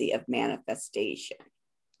frequency of manifestation.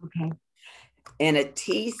 Okay. In a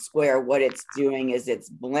T square, what it's doing is it's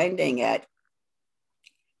blending it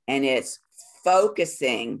and it's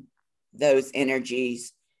focusing those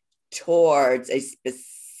energies towards a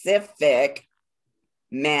specific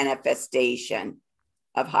manifestation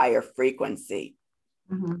of higher frequency.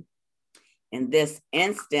 Mm-hmm. In this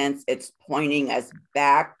instance, it's pointing us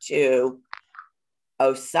back to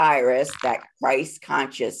Osiris, that Christ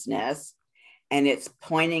consciousness, and it's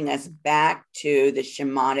pointing us back to the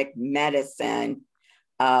shamanic medicine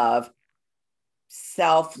of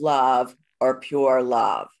self-love or pure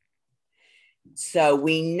love. So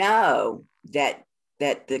we know that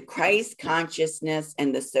the Christ consciousness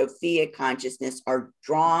and the Sofia consciousness are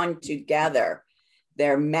drawn together.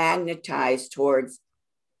 They're magnetized towards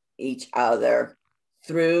each other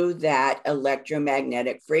through that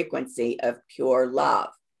electromagnetic frequency of pure love.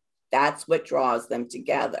 That's what draws them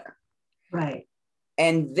together. Right.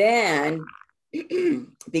 And then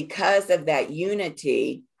because of that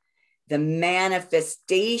unity, the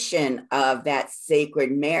manifestation of that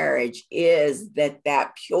sacred marriage is that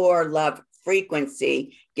that pure love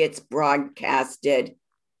frequency gets broadcasted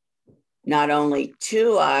not only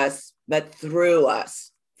to us, but through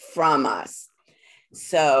us, from us.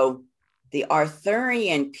 So the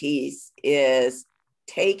Arthurian piece is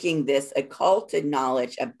taking this occulted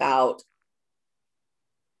knowledge about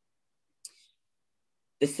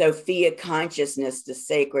the Sophia consciousness, the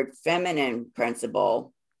sacred feminine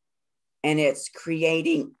principle, and it's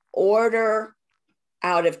creating order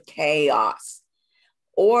out of chaos,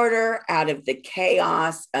 order out of the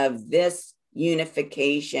chaos of this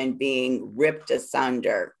unification being ripped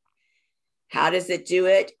asunder. How does it do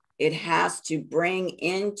it? It has to bring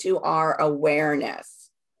into our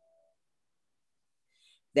awareness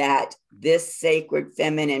that this sacred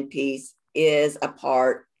feminine piece is a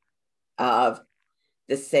part of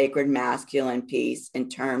the sacred masculine piece in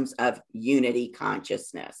terms of unity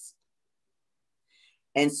consciousness.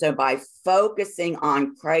 And so by focusing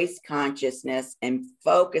on Christ consciousness and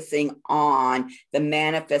focusing on the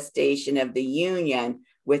manifestation of the union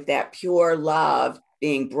with that pure love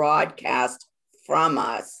being broadcast from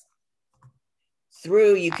us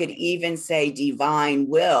through, you could even say, divine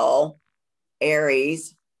will,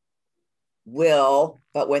 Aries will,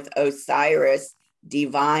 but with Osiris,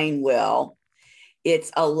 divine will.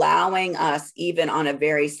 It's allowing us, even on a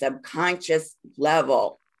very subconscious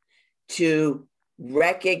level, to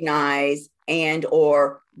recognize and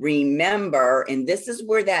or remember, and this is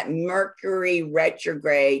where that Mercury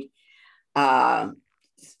retrograde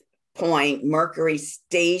point, Mercury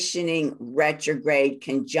stationing retrograde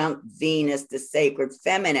conjunct Venus, the sacred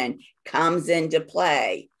feminine, comes into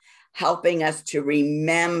play, helping us to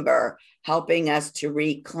remember, helping us to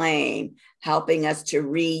reclaim, helping us to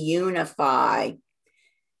reunify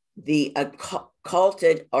the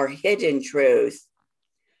occulted or hidden truth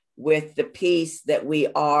with the peace that we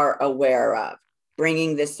are aware of,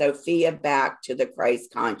 bringing the Sophia back to the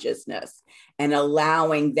Christ consciousness and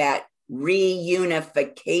allowing that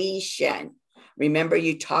reunification. Remember,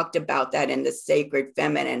 you talked about that in the sacred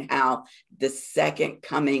feminine, how the second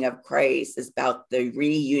coming of Christ is about the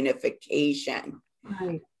reunification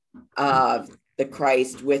of the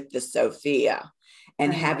Christ with the Sophia,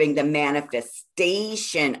 and having the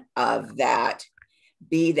manifestation of that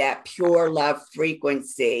be that pure love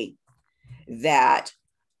frequency that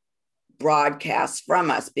broadcasts from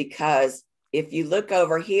us. Because if you look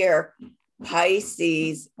over here,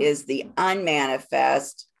 Pisces is the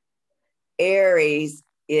unmanifest, Aries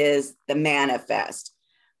is the manifest.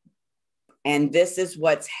 And this is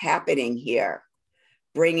what's happening here,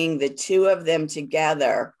 bringing the two of them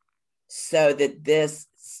together so that this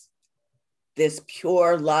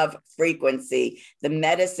pure love frequency, the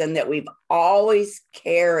medicine that we've always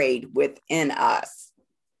carried within us,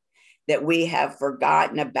 that we have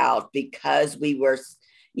forgotten about because we were,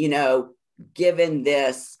 given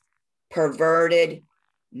this perverted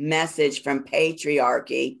message from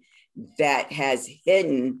patriarchy that has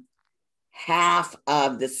hidden half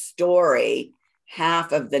of the story,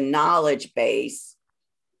 half of the knowledge base,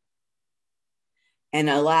 and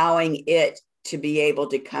allowing it to be able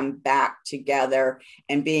to come back together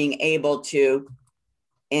and being able to,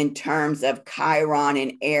 in terms of Chiron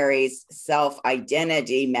and Aries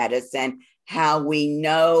self-identity medicine, how we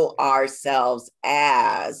know ourselves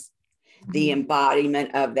as the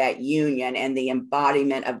embodiment of that union and the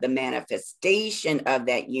embodiment of the manifestation of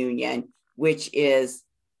that union, which is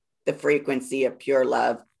the frequency of pure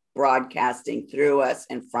love broadcasting through us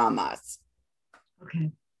and from us.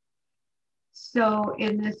 Okay. So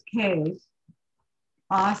in this case,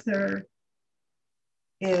 author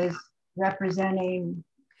is representing?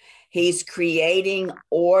 He's creating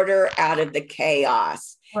order out of the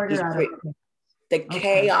chaos. Order out of the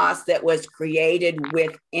chaos that was created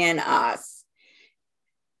within us,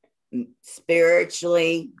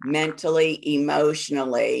 spiritually, mentally,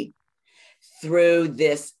 emotionally, through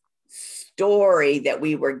this story that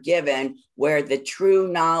we were given, where the true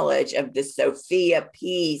knowledge of the Sofia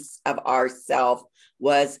piece of ourself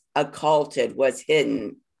was occulted, was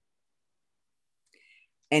hidden.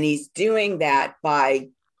 And he's doing that by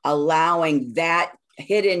allowing that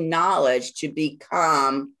hidden knowledge to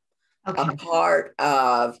become a part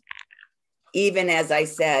of, even as I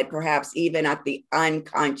said, perhaps even at the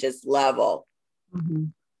unconscious level,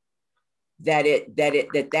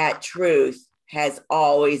 that truth has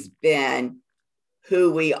always been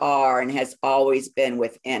who we are and has always been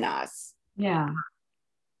within us. Yeah.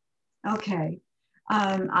 Okay.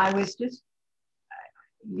 I was just,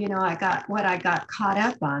 I got caught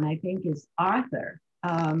up on, I think, is Arthur.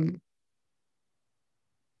 I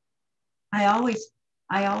always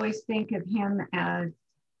think of him as,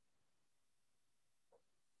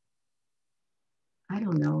 I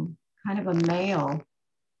don't know, kind of a male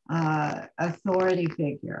authority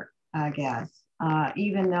figure, I guess,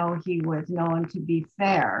 even though he was known to be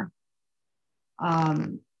fair.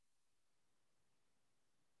 I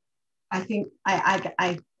think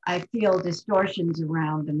I feel distortions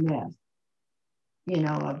around the myth,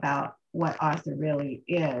 about what Arthur really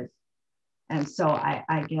is. And so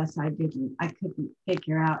I guess I couldn't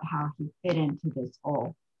figure out how he fit into this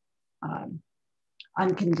whole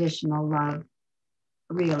unconditional love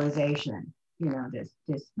realization, this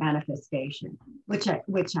manifestation, which I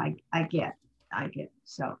get.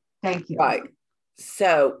 So thank you. Right.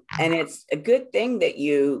 So, and it's a good thing that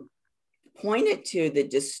you pointed to the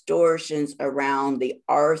distortions around the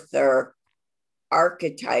Arthur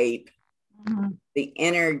archetype, the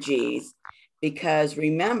energies, because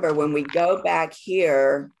remember, when we go back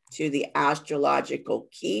here to the astrological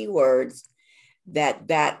keywords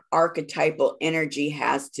that archetypal energy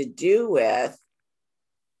has to do with,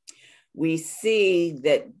 we see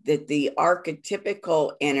that the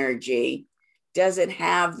archetypical energy doesn't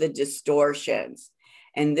have the distortions.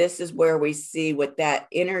 And this is where we see what that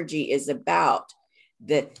energy is about,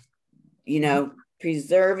 that,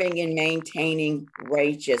 preserving and maintaining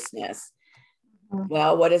righteousness.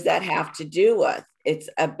 Well, what does that have to do with? It's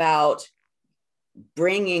about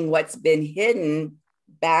bringing what's been hidden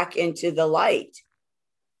back into the light,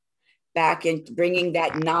 back into bringing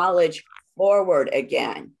that knowledge forward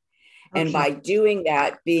again. Okay. And by doing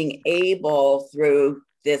that, being able through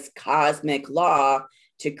this cosmic law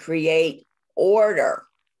to create order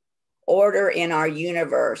in our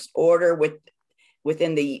universe, order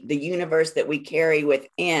within the universe that we carry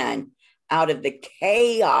within, out of the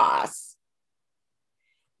chaos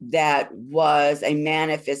that was a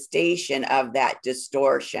manifestation of that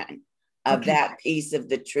distortion, of that piece of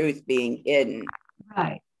the truth being hidden.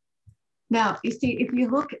 Right. Now, you see, if you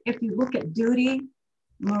look at duty,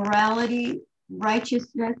 morality,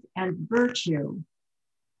 righteousness, and virtue,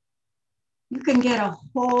 you can get a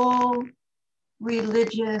whole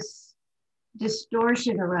religious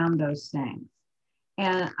distortion around those things.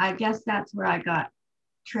 And I guess that's where I got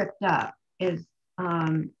tripped up, is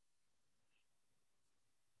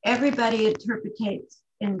everybody interprets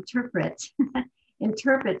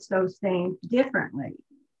those things differently.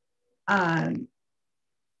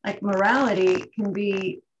 Like morality can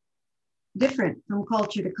be different from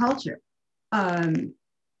culture to culture.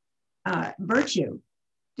 Virtue,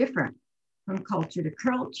 different from culture to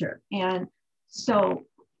culture. And so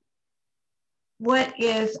what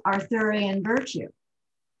is Arthurian virtue?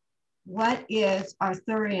 What is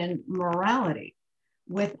Arthurian morality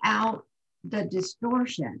without the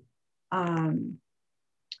distortion? I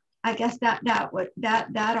guess that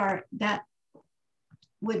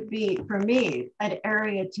would be, for me, an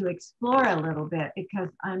area to explore a little bit, because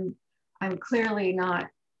I'm clearly not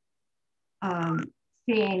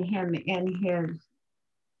seeing him in his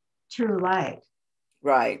true light.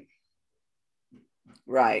 Right.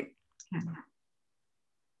 Okay.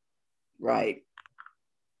 Right.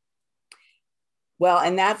 Well,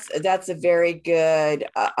 and that's a very good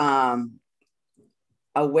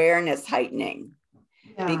awareness heightening,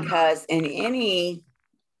 because in any,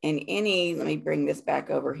 let me bring this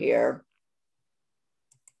back over here.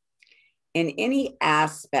 In any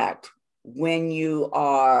aspect, when you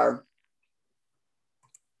are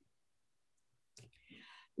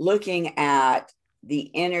looking at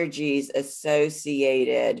the energies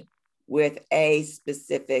associated with a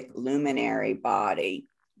specific luminary body,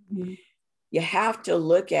 you have to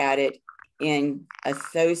look at it in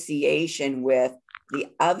association with the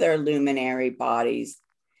other luminary bodies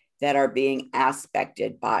that are being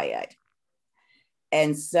aspected by it.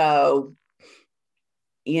 And so,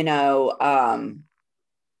 you know,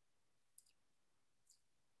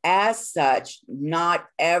 as such, not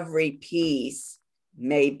every piece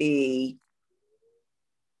may be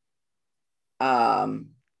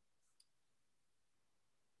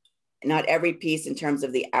not every piece in terms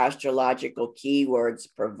of the astrological keywords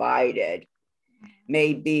provided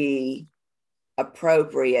may be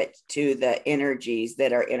appropriate to the energies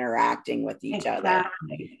that are interacting with each other.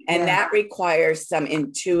 And that requires some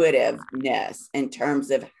intuitiveness in terms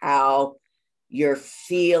of how you're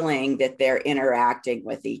feeling that they're interacting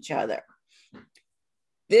with each other.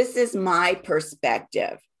 This is my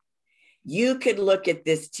perspective. You could look at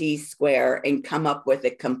this T-square and come up with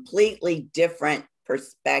a completely different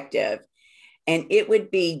perspective, and it would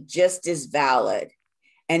be just as valid.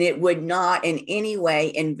 And it would not in any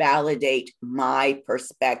way invalidate my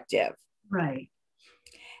perspective. Right.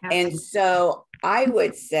 Absolutely. And so I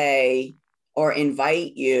would say, or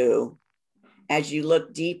invite you, as you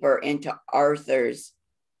look deeper into Arthur's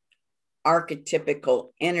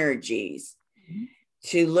archetypical energies,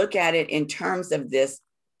 to look at it in terms of this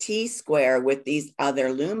T-square with these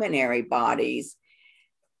other luminary bodies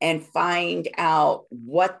and find out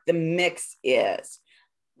what the mix is.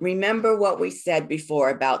 Remember what we said before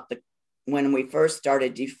about when we first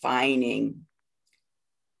started defining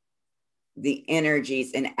the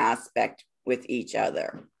energies and aspect with each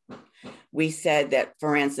other. We said that,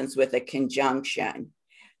 for instance, with a conjunction,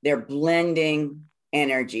 they're blending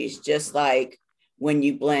energies, just like when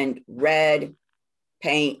you blend red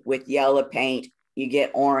paint with yellow paint, you get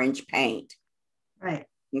orange paint. Right.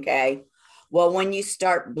 Okay. Well, when you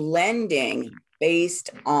start blending based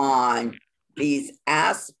on these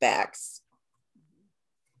aspects,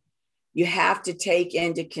 you have to take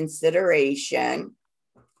into consideration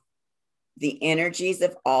the energies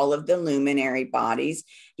of all of the luminary bodies.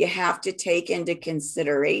 You have to take into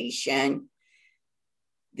consideration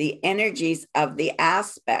the energies of the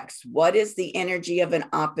aspects. What is the energy of an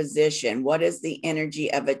opposition? What is the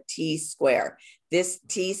energy of a T-square? This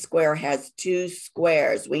T-square has two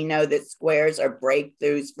squares. We know that squares are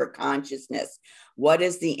breakthroughs for consciousness. What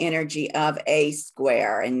is the energy of a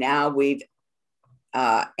square? And now we've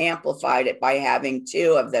amplified it by having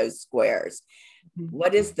two of those squares.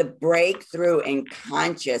 What is the breakthrough in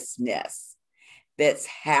consciousness that's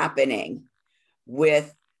happening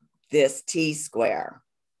with this T-square?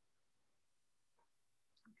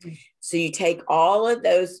 So you take all of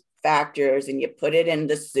those factors and you put it in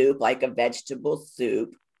the soup, like a vegetable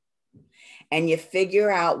soup, and you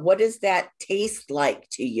figure out, what does that taste like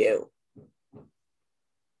to you?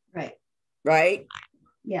 Right. Right?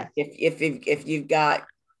 Yeah. If you've got,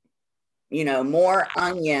 you know, more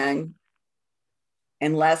onion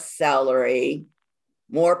and less celery,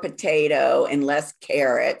 more potato and less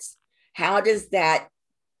carrots, how does that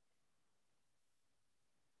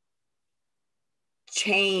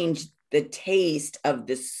change the taste of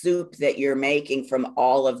the soup that you're making from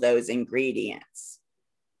all of those ingredients?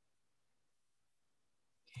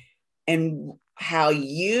 And how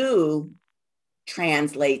you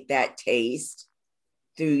translate that taste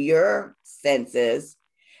through your senses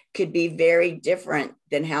could be very different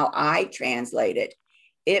than how I translate it.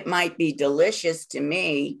 It might be delicious to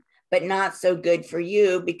me, but not so good for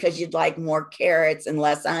you because you'd like more carrots and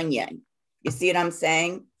less onion. You see what I'm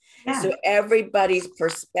saying? Yeah. So everybody's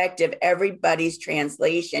perspective, everybody's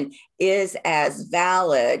translation is as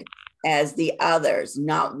valid as the others.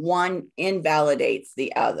 Not one invalidates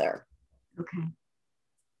the other. Okay.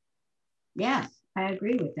 Yes, I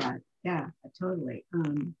agree with that. Yeah, totally.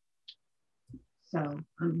 So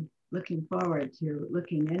I'm looking forward to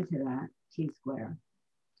looking into that T-square.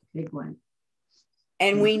 Big one.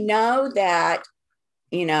 And we know that,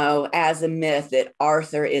 you know, as a myth, that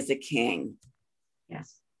Arthur is a king.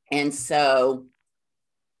 Yes. And so,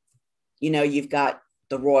 you know, you've got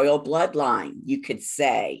the royal bloodline, you could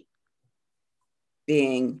say,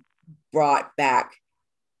 being brought back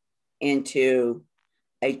into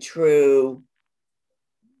a true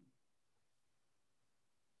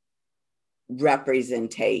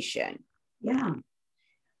representation. Yeah.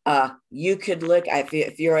 You could look,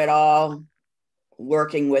 if you're at all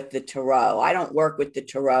working with the tarot. I don't work with the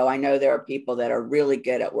tarot. I know there are people that are really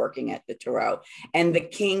good at working at the tarot. And the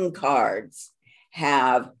king cards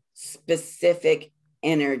have specific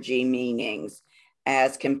energy meanings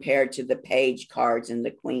as compared to the page cards and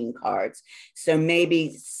the queen cards. So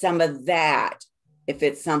maybe some of that, if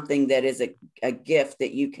it's something that is a gift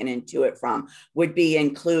that you can intuit from, would be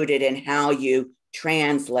included in how you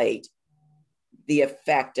translate the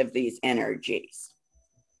effect of these energies.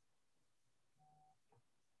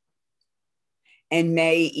 and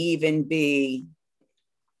may even be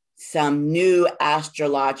some new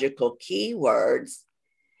astrological keywords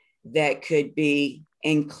that could be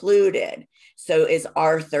included. So is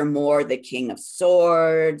Arthur more the King of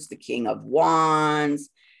Swords, the King of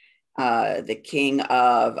Wands, the King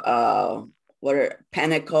of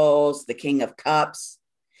Pentacles, the King of Cups?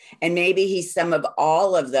 And maybe he's some of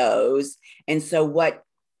all of those. And so what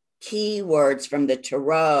keywords from the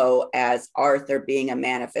tarot, as Arthur being a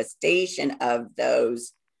manifestation of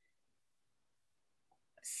those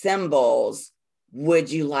symbols,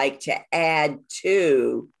 would you like to add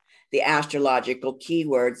to the astrological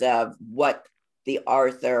keywords of what the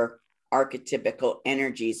Arthur archetypical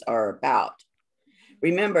energies are about?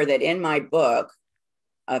 Remember that in my book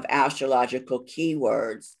of astrological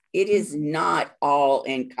keywords, it is not all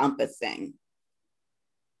encompassing.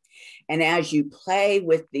 And as you play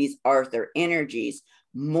with these Arthur energies,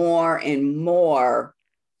 more and more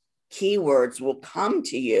keywords will come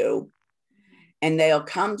to you, and they'll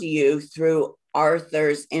come to you through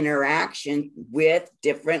Arthur's interaction with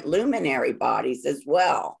different luminary bodies as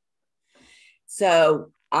well.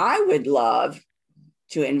 So I would love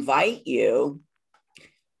to invite you,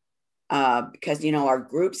 because, you know, our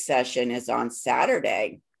group session is on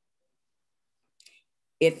Saturday.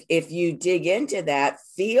 If you dig into that,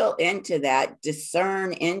 feel into that,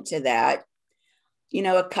 discern into that, you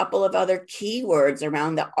know, a couple of other keywords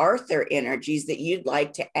around the Arthur energies that you'd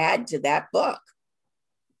like to add to that book.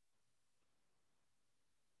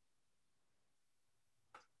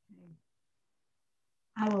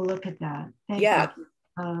 I will look at that. Thank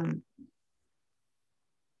you.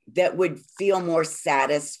 That would feel more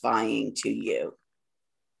satisfying to you.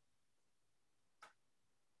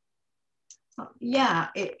 Yeah,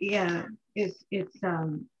 it's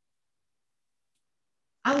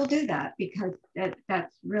I will do that, because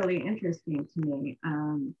that's really interesting to me.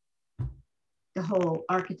 The whole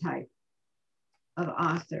archetype of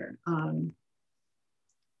Arthur.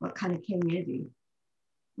 What kind of king is he?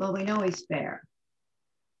 Well, we know he's fair.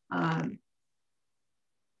 And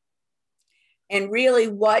really,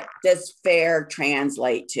 what does fair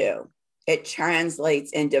translate to? It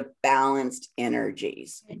translates into balanced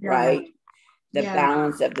energies, right? The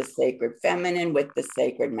balance of the sacred feminine with the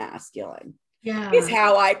sacred masculine. Is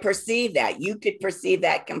how I perceive that. You could perceive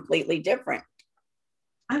that completely different.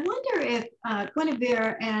 I wonder if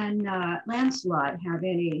Guinevere and Lancelot have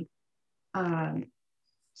any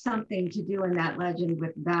something to do in that legend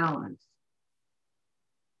with balance.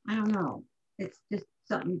 I don't know. It's just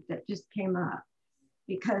something that just came up,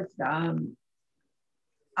 because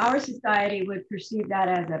our society would perceive that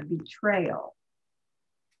as a betrayal.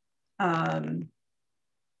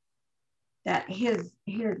 That his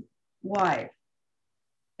wife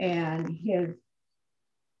and his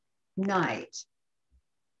knight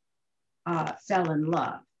fell in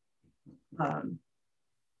love.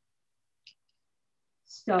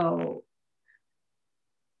 So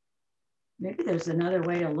maybe there's another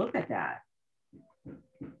way to look at that.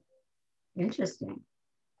 Interesting.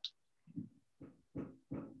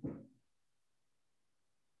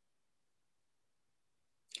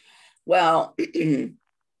 Well, you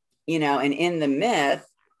know, and in the myth,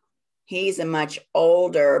 he's a much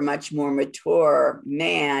older, much more mature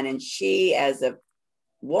man, and she, as a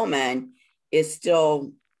woman, is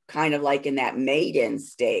still kind of like in that maiden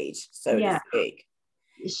stage, so to speak.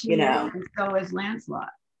 She, you know, and so is Lancelot,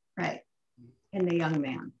 right? And the young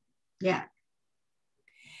man. Yeah.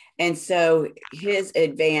 And so his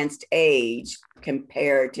advanced age,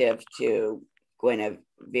 comparative to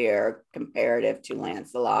Guinevere, comparative to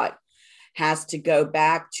Lancelot, has to go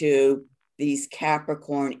back to these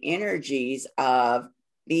Capricorn energies of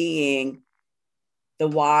being the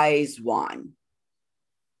wise one,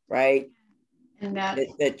 right? And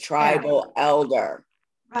that's the tribal elder.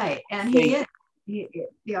 Right. And So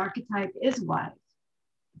the archetype is wise.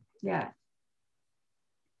 Yeah.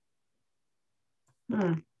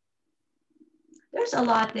 There's a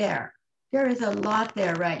lot there. There is a lot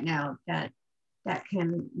there right now that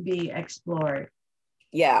can be explored.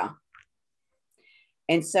 Yeah.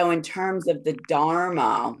 And so in terms of the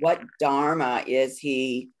Dharma, what Dharma is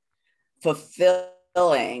he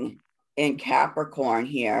fulfilling in Capricorn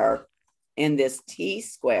here in this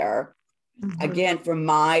T-square? Again, from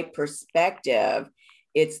my perspective,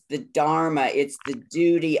 it's the Dharma, it's the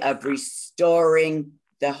duty of restoring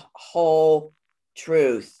the whole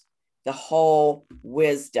truth, the whole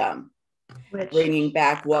wisdom, bringing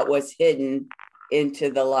back what was hidden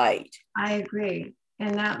into the light. I agree.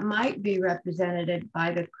 And that might be represented by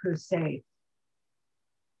the Crusades.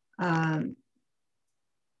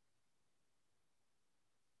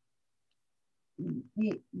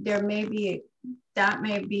 There may be that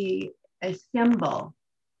may be a symbol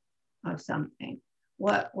of something.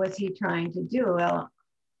 What was he trying to do? Well,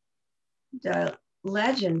 the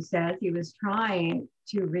legend says he was trying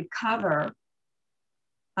to recover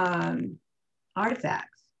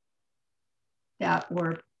artifacts that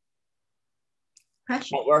were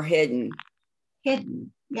precious. That were hidden.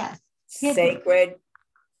 Hidden, yes. Sacred,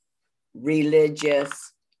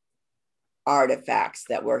 religious artifacts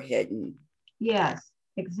that were hidden. Yes,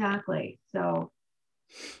 exactly. So,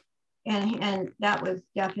 and that was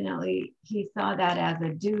definitely, he saw that as a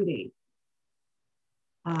duty.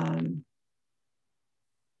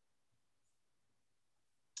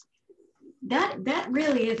 That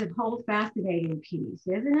really is a whole fascinating piece,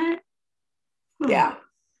 isn't it? Yeah.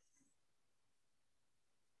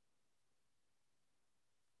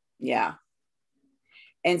 Yeah.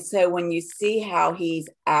 And so when you see how he's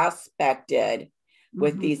aspected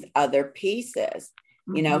with these other pieces,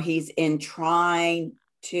 you know, he's in trine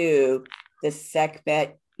to the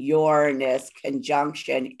Sekhmet Uranus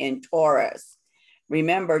conjunction in Taurus.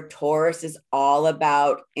 Remember, Taurus is all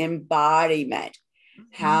about embodiment.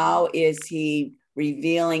 How is he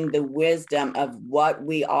revealing the wisdom of what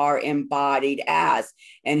we are embodied as?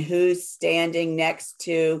 And who's standing next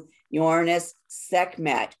to Uranus?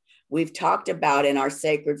 Sekhmet. We've talked about in our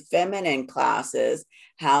sacred feminine classes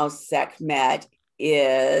how Sekhmet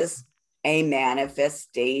is a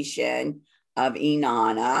manifestation of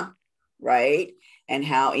Inanna, right? And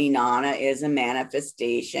how Inanna is a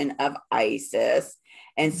manifestation of Isis.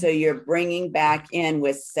 And so you're bringing back in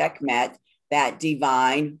with Sekhmet that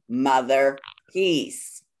divine mother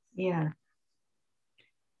piece. Yeah.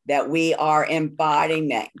 That we are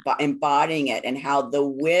embodying it, and how the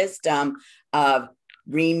wisdom of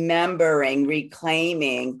remembering,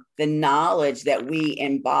 reclaiming the knowledge that we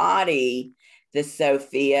embody, the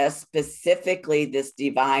Sofia, specifically this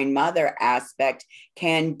divine mother aspect,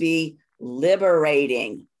 can be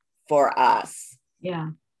liberating for us. Yeah.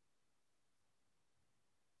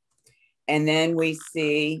 And then we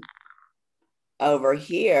see over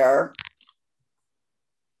here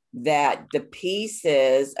that the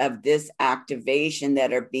pieces of this activation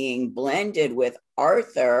that are being blended with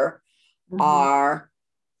Arthur are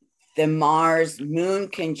the Mars Moon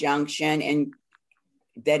conjunction, and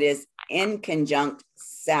that is in conjunct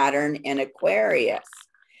Saturn in Aquarius.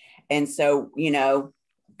 And so, you know,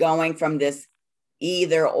 going from this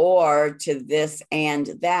either or to this and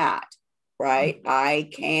that, right? I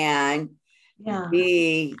can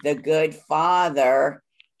be the good father,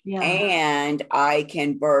 and I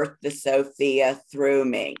can birth the Sofia through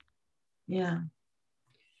me. Yeah.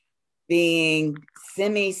 Being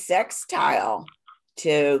semi-sextile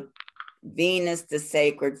to Venus, the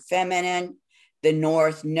sacred feminine, the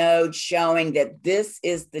North Node, showing that this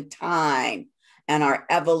is the time and our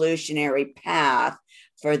evolutionary path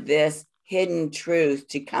for this hidden truth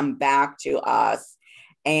to come back to us,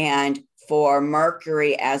 and for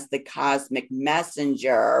Mercury as the cosmic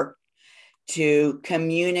messenger to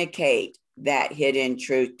communicate that hidden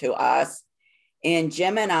truth to us. In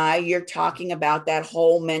Gemini, you're talking about that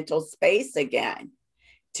whole mental space again,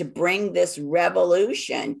 to bring this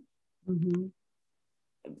revolution,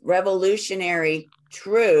 revolutionary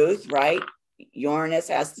truth, right? Uranus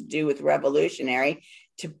has to do with revolutionary,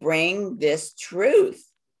 to bring this truth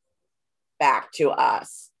back to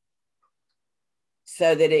us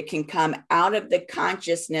so that it can come out of the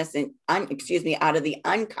consciousness and, out of the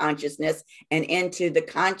unconsciousness and into the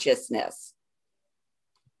consciousness.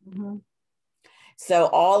 So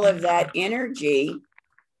all of that energy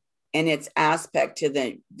and its aspect to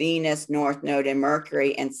the Venus, North Node, and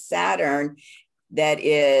Mercury and Saturn that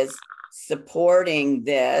is supporting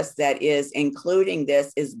this, that is including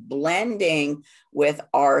this, is blending with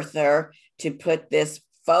Arthur to put this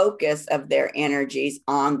focus of their energies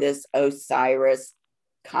on this Osiris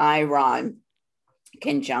Chiron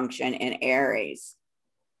conjunction in Aries,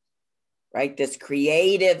 right? This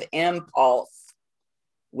creative impulse,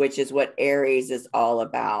 which is what Aries is all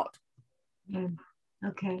about.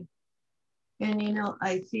 Okay. And, you know,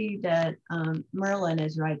 I see that Merlin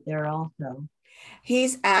is right there also.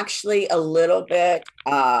 He's actually a little bit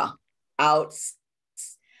out.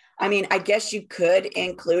 I mean, I guess you could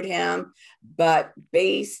include him, but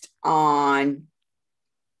based on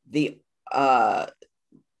the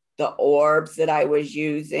orbs that I was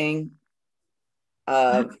using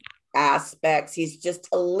of aspects, he's just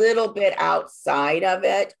a little bit outside of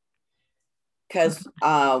it, because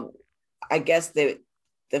I guess the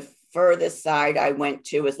furthest side I went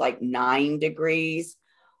to was like 9 degrees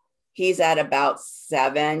He's at about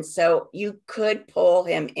 7. So you could pull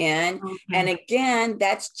him in. Okay. And again,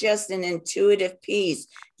 that's just an intuitive piece.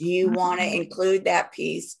 Do you want to include that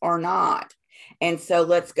piece or not? And so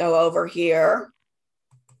let's go over here.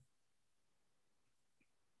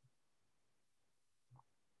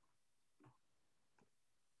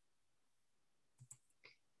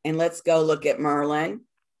 And let's go look at Merlin.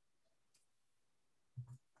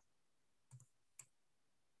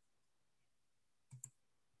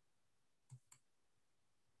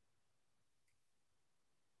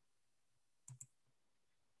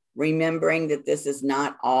 Remembering that this is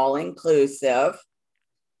not all inclusive.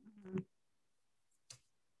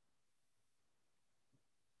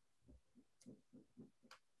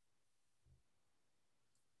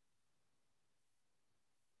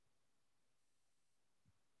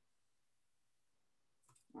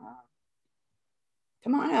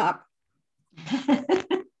 Come on up.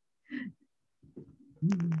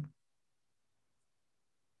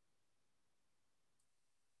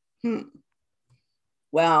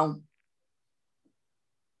 Well,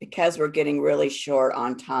 because we're getting really short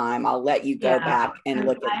on time, I'll let you go back and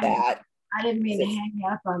look at that. I didn't mean to hang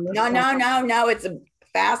up on this. No. It's a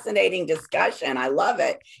fascinating discussion. I love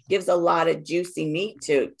it. Gives a lot of juicy meat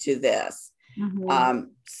to this.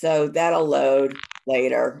 So that'll load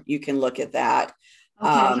later. You can look at that.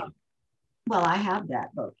 Okay. Well, I have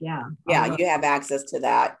that book. Yeah. Yeah, you have access to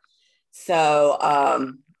that. So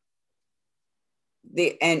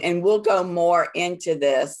and we'll go more into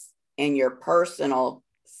this in your personal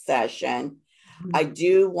session. I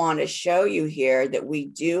do want to show you here that we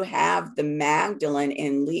do have the Magdalene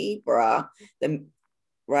in Libra,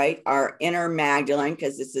 our inner Magdalene,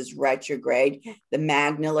 because this is retrograde, the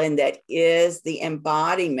Magdalene that is the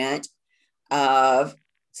embodiment of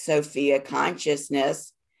Sofia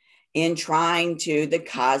consciousness in trying to the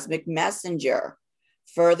cosmic messenger,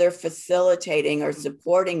 further facilitating or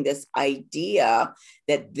supporting this idea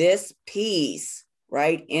that this piece,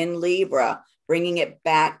 in Libra, bringing it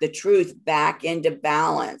back, the truth back into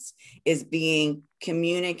balance, is being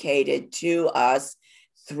communicated to us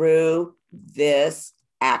through this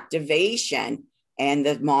activation and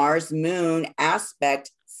the Mars Moon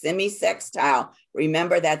aspect semi-sextile.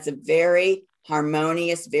 Remember, that's a very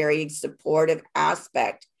harmonious, very supportive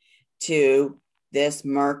aspect to this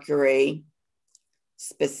Mercury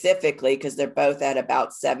specifically, because they're both at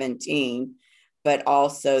about 17, but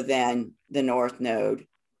also then the North Node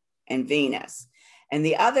and Venus. And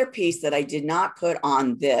the other piece that I did not put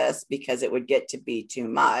on this because it would get to be too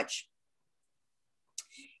much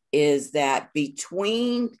is that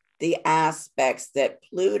between the aspects that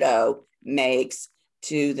Pluto makes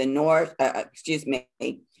to the north,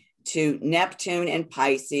 to Neptune and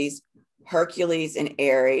Pisces, Hercules and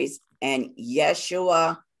Aries, and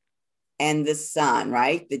Yeshua and the Sun,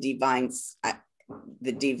 the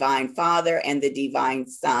divine Father and the divine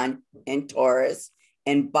Son in Taurus,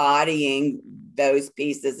 embodying those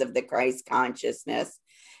pieces of the Christ consciousness.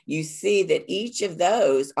 You see that each of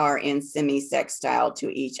those are in semi-sextile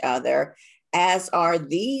to each other, as are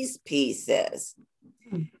these pieces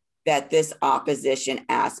that this opposition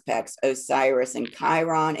aspects, Osiris and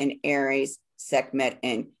Chiron and Aries, Sekhmet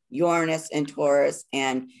and Uranus and Taurus,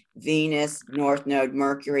 and Venus, North Node,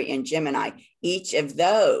 Mercury, and Gemini. Each of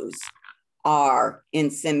those are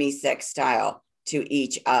in semi-sextile to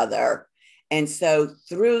each other. And so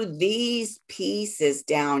through these pieces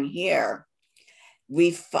down here,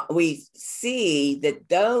 we see that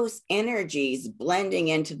those energies blending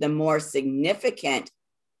into the more significant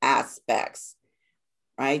aspects,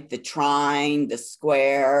 the trine, the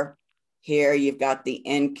square. Here you've got the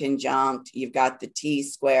in conjunct, you've got the T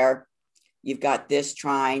square, you've got this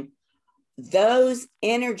trine. Those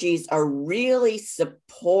energies are really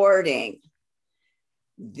supporting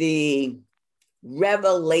the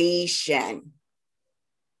revelation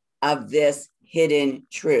of this hidden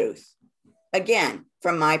truth. Again,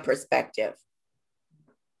 from my perspective.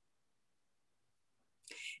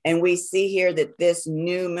 And we see here that this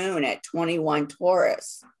new moon at 21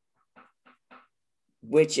 Taurus,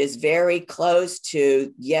 which is very close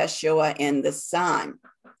to Yeshua and the Sun,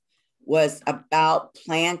 was about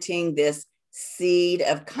planting this seed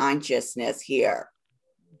of consciousness here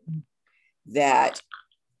that,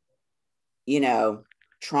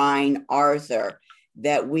 trine Arthur,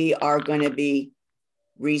 that we are going to be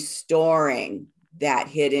restoring that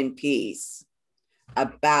hidden piece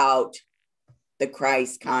about the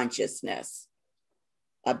Christ consciousness,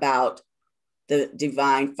 about the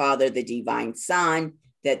divine Father, the divine Son,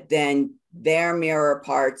 that then their mirror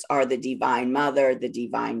parts are the divine Mother, the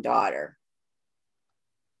divine Daughter.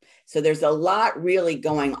 So there's a lot really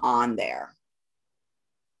going on there.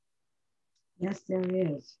 Yes, there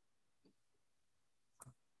is.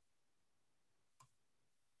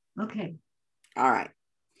 Okay. All right.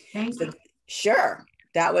 Thank you. Sure.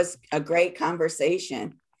 That was a great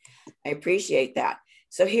conversation. I appreciate that.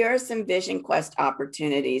 So here are some Vision Quest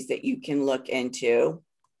opportunities that you can look into.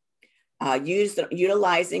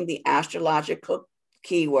 Utilizing the astrological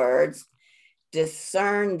keywords,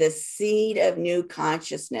 discern the seed of new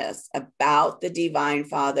consciousness about the Divine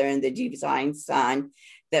Father and the Divine Son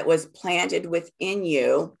that was planted within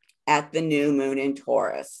you at the new moon in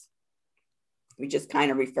Taurus. We just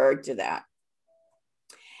kind of referred to that.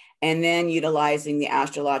 And then utilizing the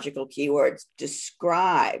astrological keywords,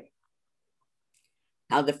 describe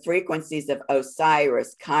how the frequencies of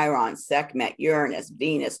Osiris, Chiron, Sekhmet, Uranus,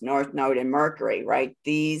 Venus, North Node, and Mercury, right?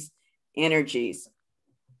 These energies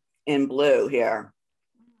in blue here.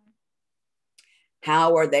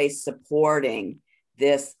 How are they supporting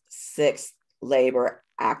this sixth labor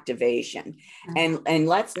activation? And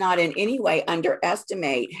let's not in any way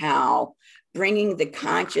underestimate how bringing the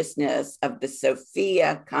consciousness of the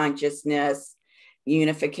Sofia consciousness,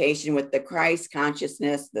 unification with the Christ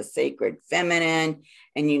consciousness, the sacred feminine,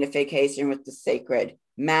 and unification with the sacred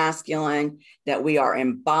masculine, that we are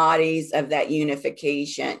embodiments of that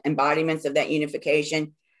unification,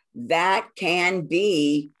 that can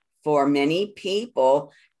be, for many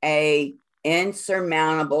people, a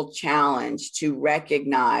insurmountable challenge to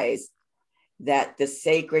recognize that the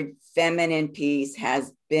sacred feminine piece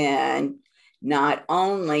has been not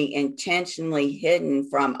only intentionally hidden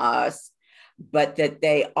from us, but that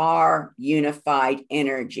they are unified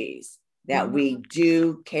energies, that we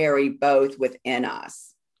do carry both within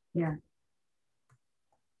us. Yeah.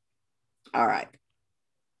 All right.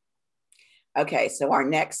 Okay, so our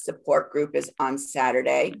next support group is on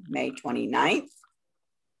Saturday, May 29th.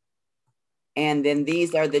 And then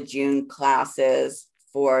these are the June classes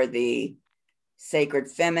for the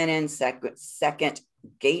Sacred Feminine, second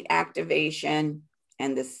gate activation,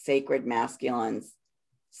 and the Sacred Masculine's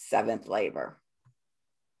seventh labor.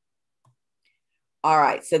 All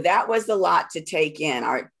right, so that was a lot to take in.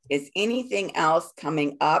 Is anything else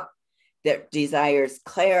coming up that desires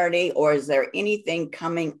clarity, or is there anything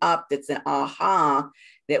coming up that's an aha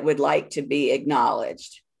that would like to be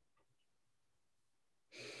acknowledged?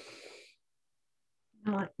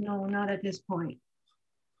 No, not at this point.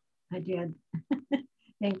 I did.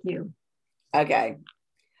 Thank you. Okay.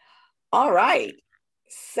 All right.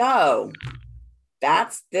 So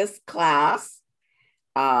that's this class.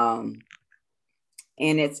 And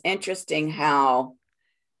it's interesting how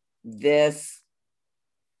this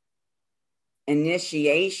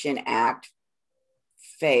initiation act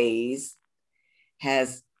phase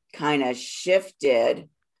has kind of shifted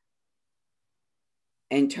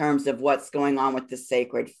in terms of what's going on with the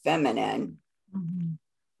sacred feminine,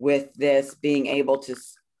 with this being able to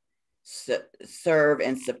serve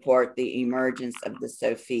and support the emergence of the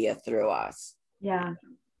Sofia through us. Yeah,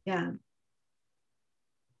 yeah,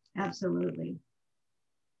 absolutely.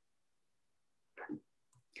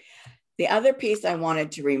 The other piece I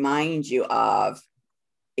wanted to remind you of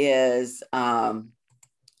is when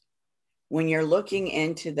you're looking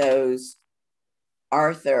into those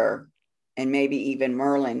Arthur and maybe even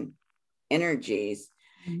Merlin energies,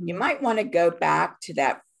 you might want to go back to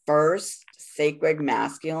that first Sacred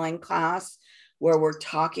Masculine class where we're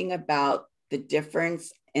talking about the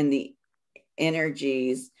difference in the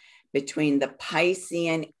energies between the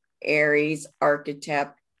Piscean Aries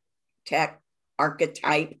archetype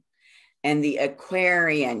and the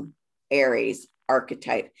Aquarian Aries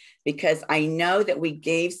archetype, because I know that we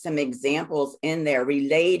gave some examples in there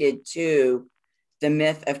related to the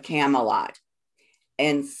myth of Camelot.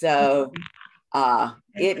 And so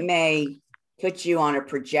it may put you on a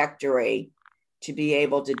trajectory to be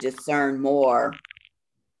able to discern more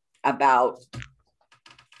about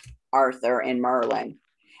Arthur and Merlin.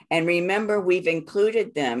 And remember, we've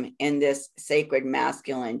included them in this sacred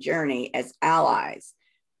masculine journey as allies.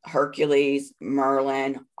 Hercules,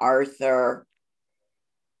 Merlin, Arthur.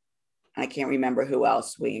 I can't remember who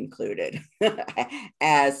else we included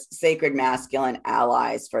as sacred masculine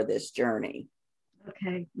allies for this journey.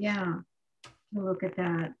 Okay, yeah, we'll look at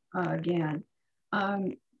that again.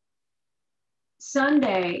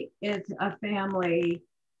 Sunday is a family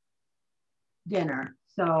dinner,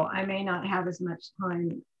 so I may not have as much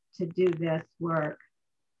time to do this work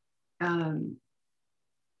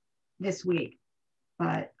this week,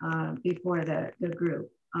 but before the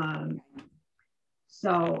group. I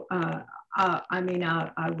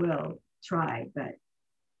will try, but.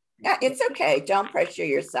 Yeah, it's okay. Don't pressure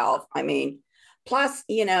yourself. I mean, plus,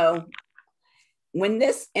 when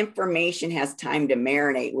this information has time to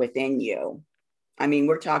marinate within you, I mean,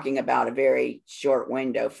 we're talking about a very short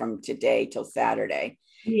window from today till Saturday.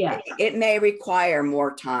 Yes. It may require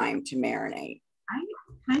more time to marinate. I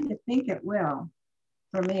kind of think it will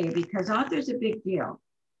for me, because Arthur's a big deal.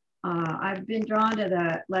 I've been drawn to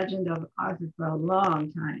the legend of Arthur for a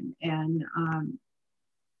long time. And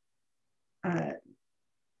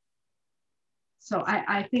so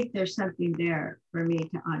I think there's something there for me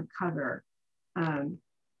to uncover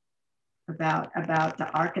about the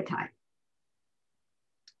archetype.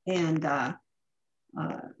 And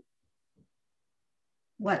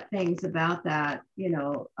what things about that,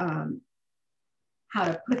 how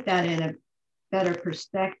to put that in a better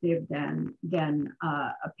perspective than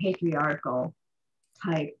a patriarchal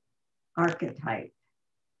type archetype.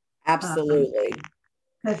 Absolutely.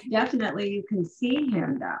 Because definitely you can see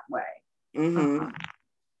him that way. Mm-hmm.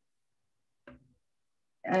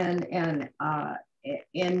 And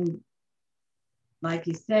in, like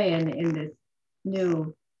you say, in this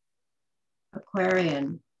new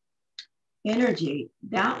Aquarian energy,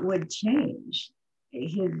 that would change.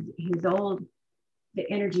 His old, the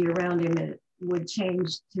energy around him would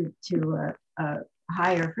change to a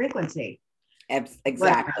higher frequency.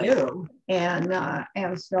 Exactly.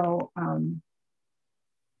 And so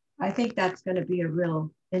I think that's going to be a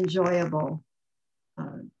real enjoyable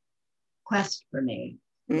quest for me.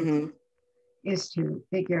 Mm-hmm. Is to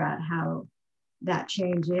figure out how that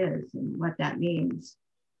change is and what that means.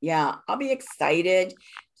 Yeah, I'll be excited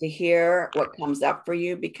to hear what comes up for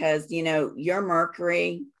you, because your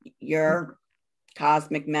Mercury, your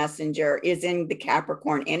cosmic messenger, is in the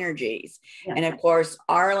Capricorn energies. Yes. And of course,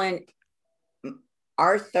 Arthur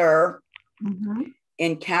Mm-hmm.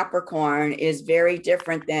 in Capricorn is very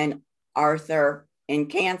different than Arthur in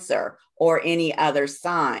Cancer or any other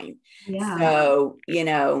sign. Yeah. So,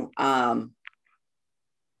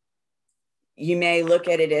 you may look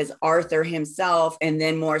at it as Arthur himself, and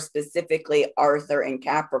then more specifically, Arthur in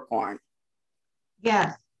Capricorn.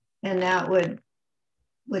 Yes, and that would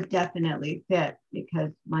definitely fit,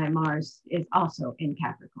 because my Mars is also in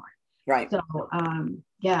Capricorn. Right. So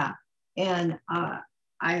yeah, and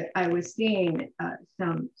I was seeing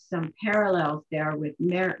some parallels there with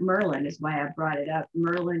Merlin, is why I brought it up.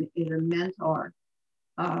 Merlin is a mentor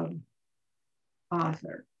of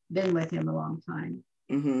Arthur, been with him a long time.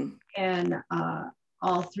 Mm-hmm. And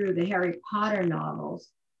all through the Harry Potter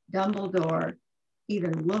novels, Dumbledore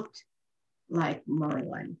even looked like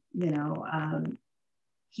Merlin.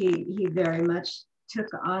 He very much took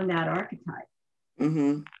on that archetype.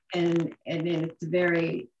 Mm-hmm. And it's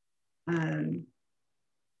very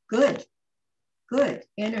good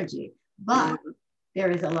energy, but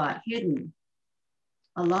there is a lot hidden,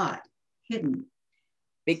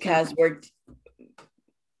 because we're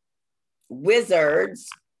wizards,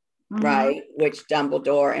 mm-hmm. right, which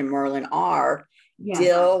Dumbledore and Merlin are, yes.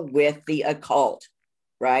 deal with the occult,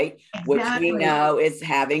 right? Exactly. Which we know is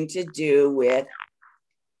having to do with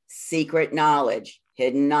secret knowledge,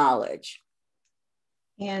 hidden knowledge.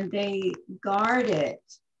 And they guard it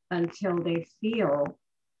until they feel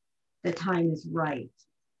the time is right.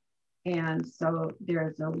 And so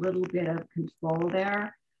there's a little bit of control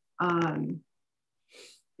there.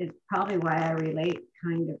 It's probably why I relate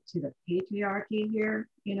kind of to the patriarchy here,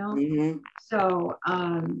 Mm-hmm. So,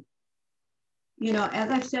 as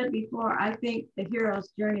I've said before, I think the hero's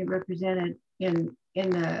journey represented in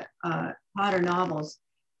the Potter novels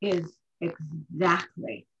is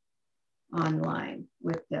exactly online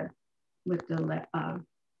with the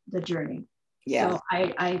journey. Yeah. So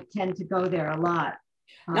I tend to go there a lot.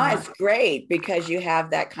 No, it's great, because you have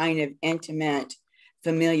that kind of intimate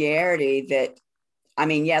familiarity that, I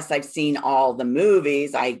mean, yes, I've seen all the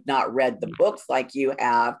movies. I've not read the books like you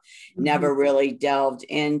have, mm-hmm. never really delved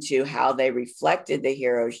into how they reflected the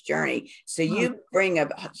hero's journey. So you bring a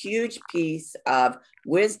huge piece of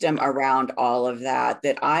wisdom around all of that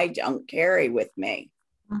I don't carry with me.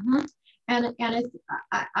 Mm-hmm. And it's,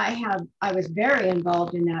 I was very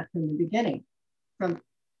involved in that from the beginning. From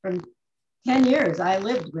 10 years, I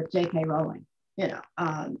lived with J.K. Rowling,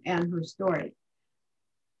 and her story.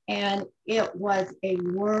 And it was a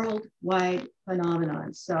worldwide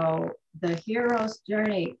phenomenon. So the hero's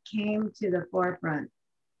journey came to the forefront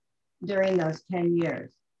during those 10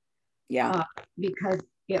 years. Yeah. Because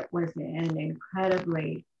it was an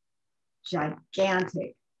incredibly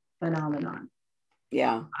gigantic phenomenon.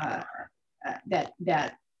 Yeah.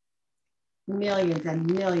 That millions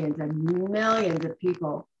and millions and millions of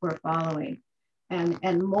people were following,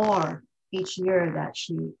 and more each year that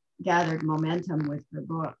she gathered momentum with her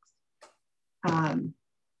books.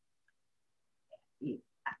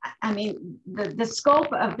 I mean, the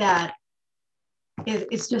scope of that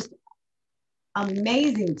is just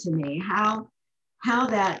amazing to me how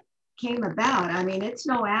that came about. I mean, it's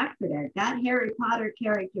no accident. That Harry Potter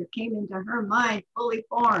character came into her mind fully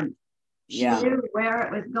formed. She knew where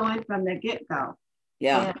it was going from the get-go.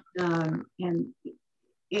 Yeah. And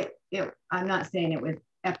it I'm not saying it was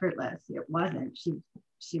effortless. It wasn't.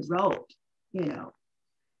 She wrote, you know,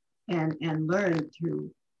 and learned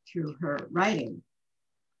through her writing.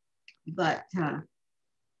 But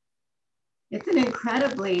it's an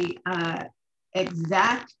incredibly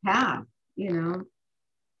exact path, you know,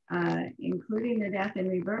 including the death and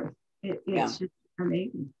rebirth. It's just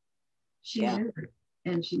amazing. She knew it,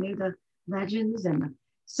 and she knew the legends. And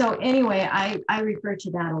so anyway, I refer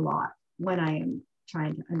to that a lot when I am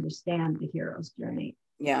trying to understand the hero's journey.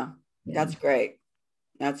 Yeah, that's great.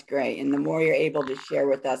 That's great. And the more you're able to share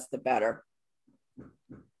with us, the better.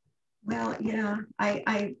 Well, yeah,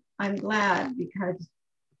 I'm glad, because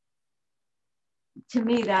to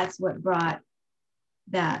me, that's what brought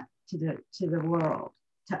that to the world,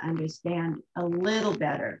 to understand a little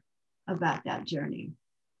better about that journey,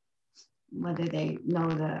 whether they know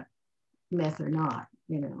the myth or not,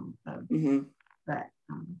 you know. But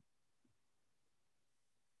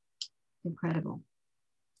incredible.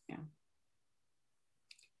 Yeah.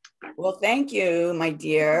 Well, thank you, my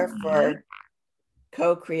dear, for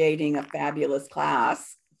co-creating a fabulous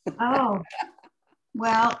class. Oh,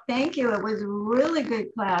 well, thank you. It was a really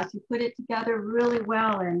good class. You put it together really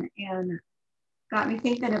well, and got me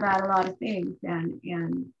thinking about a lot of things, and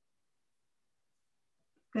it's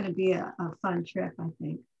going to be a fun trip, I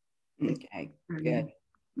think. Okay, good.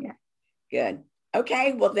 Yeah. Good.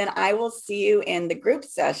 Okay, well then I will see you in the group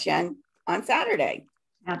session on Saturday.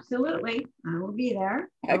 Absolutely. I will be there.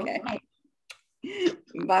 Okay.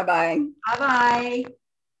 Bye-bye. Bye-bye.